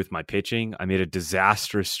 particularly with my pitching. I made a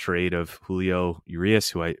disastrous trade of Julio Urias,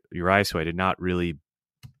 who I did not really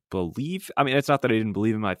believe. I mean, it's not that I didn't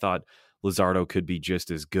believe him. I thought Luzardo could be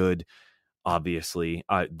just as good. Obviously,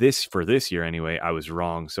 for this year anyway, I was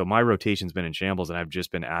wrong. So my rotation's been in shambles, and I've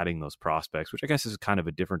just been adding those prospects, which I guess is kind of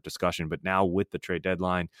a different discussion. But now with the trade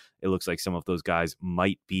deadline, it looks like some of those guys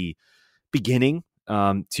might be beginning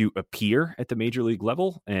to appear at the major league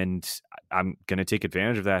level, and I'm going to take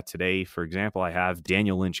advantage of that today. For example, I have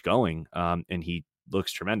Daniel Lynch going, and he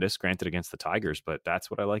looks tremendous, granted against the Tigers, but that's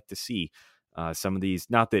what I like to see. Some of these,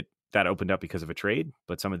 not that opened up because of a trade,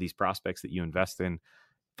 but some of these prospects that you invest in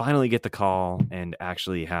finally get the call and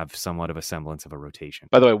actually have somewhat of a semblance of a rotation.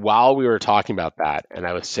 By the way, while we were talking about that, and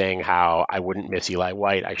I was saying how I wouldn't miss Eli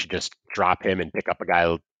White, I should just drop him and pick up a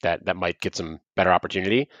guy that might get some better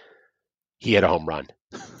opportunity. He hit a home run.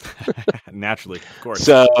 Naturally, of course.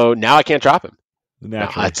 So now I can't drop him.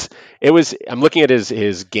 Naturally. No, I'm looking at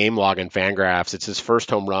his game log and Fangraphs. It's his first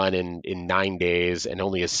home run in 9 days, and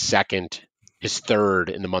only his third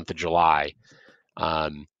in the month of July.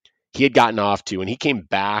 He had gotten off to, when he came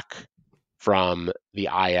back from the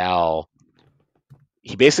IL,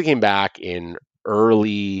 he basically came back in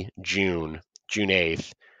early June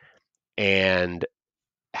 8th, and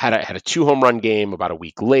had a 2 home run game about a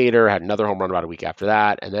week later, had another home run about a week after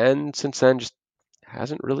that, and then since then just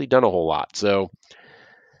hasn't really done a whole lot. So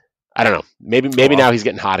I don't know. Maybe now he's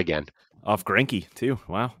getting hot again. Off Greinke too.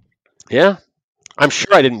 Wow. Yeah. I'm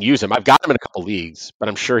sure I didn't use him. I've got him in a couple leagues, but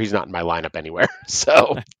I'm sure he's not in my lineup anywhere.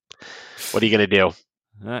 So what are you going to do? All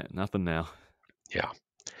right, nothing now. Yeah.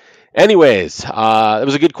 Anyways, it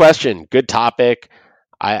was a good question. Good topic.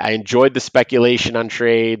 I enjoyed the speculation on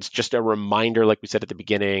trades. Just a reminder, like we said at the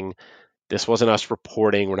beginning, this wasn't us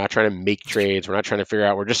reporting. We're not trying to make trades. We're not trying to figure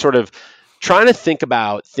out. We're just sort of trying to think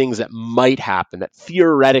about things that might happen, that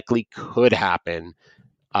theoretically could happen.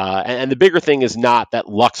 And the bigger thing is not that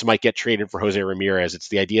Lux might get traded for Jose Ramirez. It's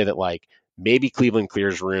the idea that, like, maybe Cleveland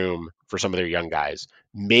clears room for some of their young guys.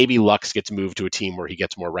 Maybe Lux gets moved to a team where he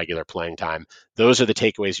gets more regular playing time. Those are the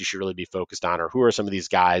takeaways you should really be focused on. Or who are some of these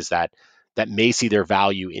guys that may see their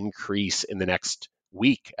value increase in the next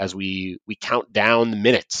week as we count down the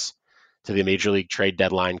minutes to the Major League trade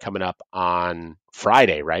deadline coming up on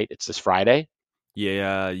Friday, right? It's this Friday?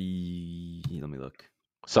 Yeah, let me look.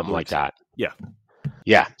 Something like that. Yeah.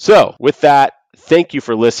 Yeah. So with that, thank you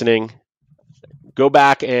for listening. Go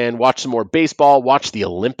back and watch some more baseball. Watch the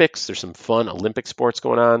Olympics. There's some fun Olympic sports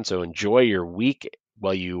going on. So enjoy your week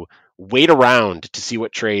while you wait around to see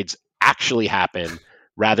what trades actually happen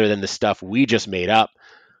rather than the stuff we just made up.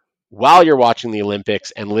 While you're watching the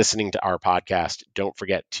Olympics and listening to our podcast, don't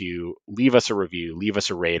forget to leave us a review, leave us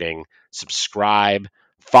a rating, subscribe,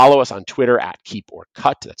 follow us on Twitter at Keep or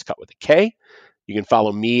Cut. That's cut with a K. You can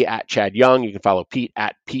follow me at Chad Young. You can follow Pete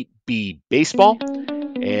at Pete B Baseball.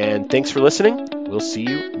 And thanks for listening. We'll see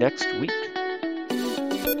you next week.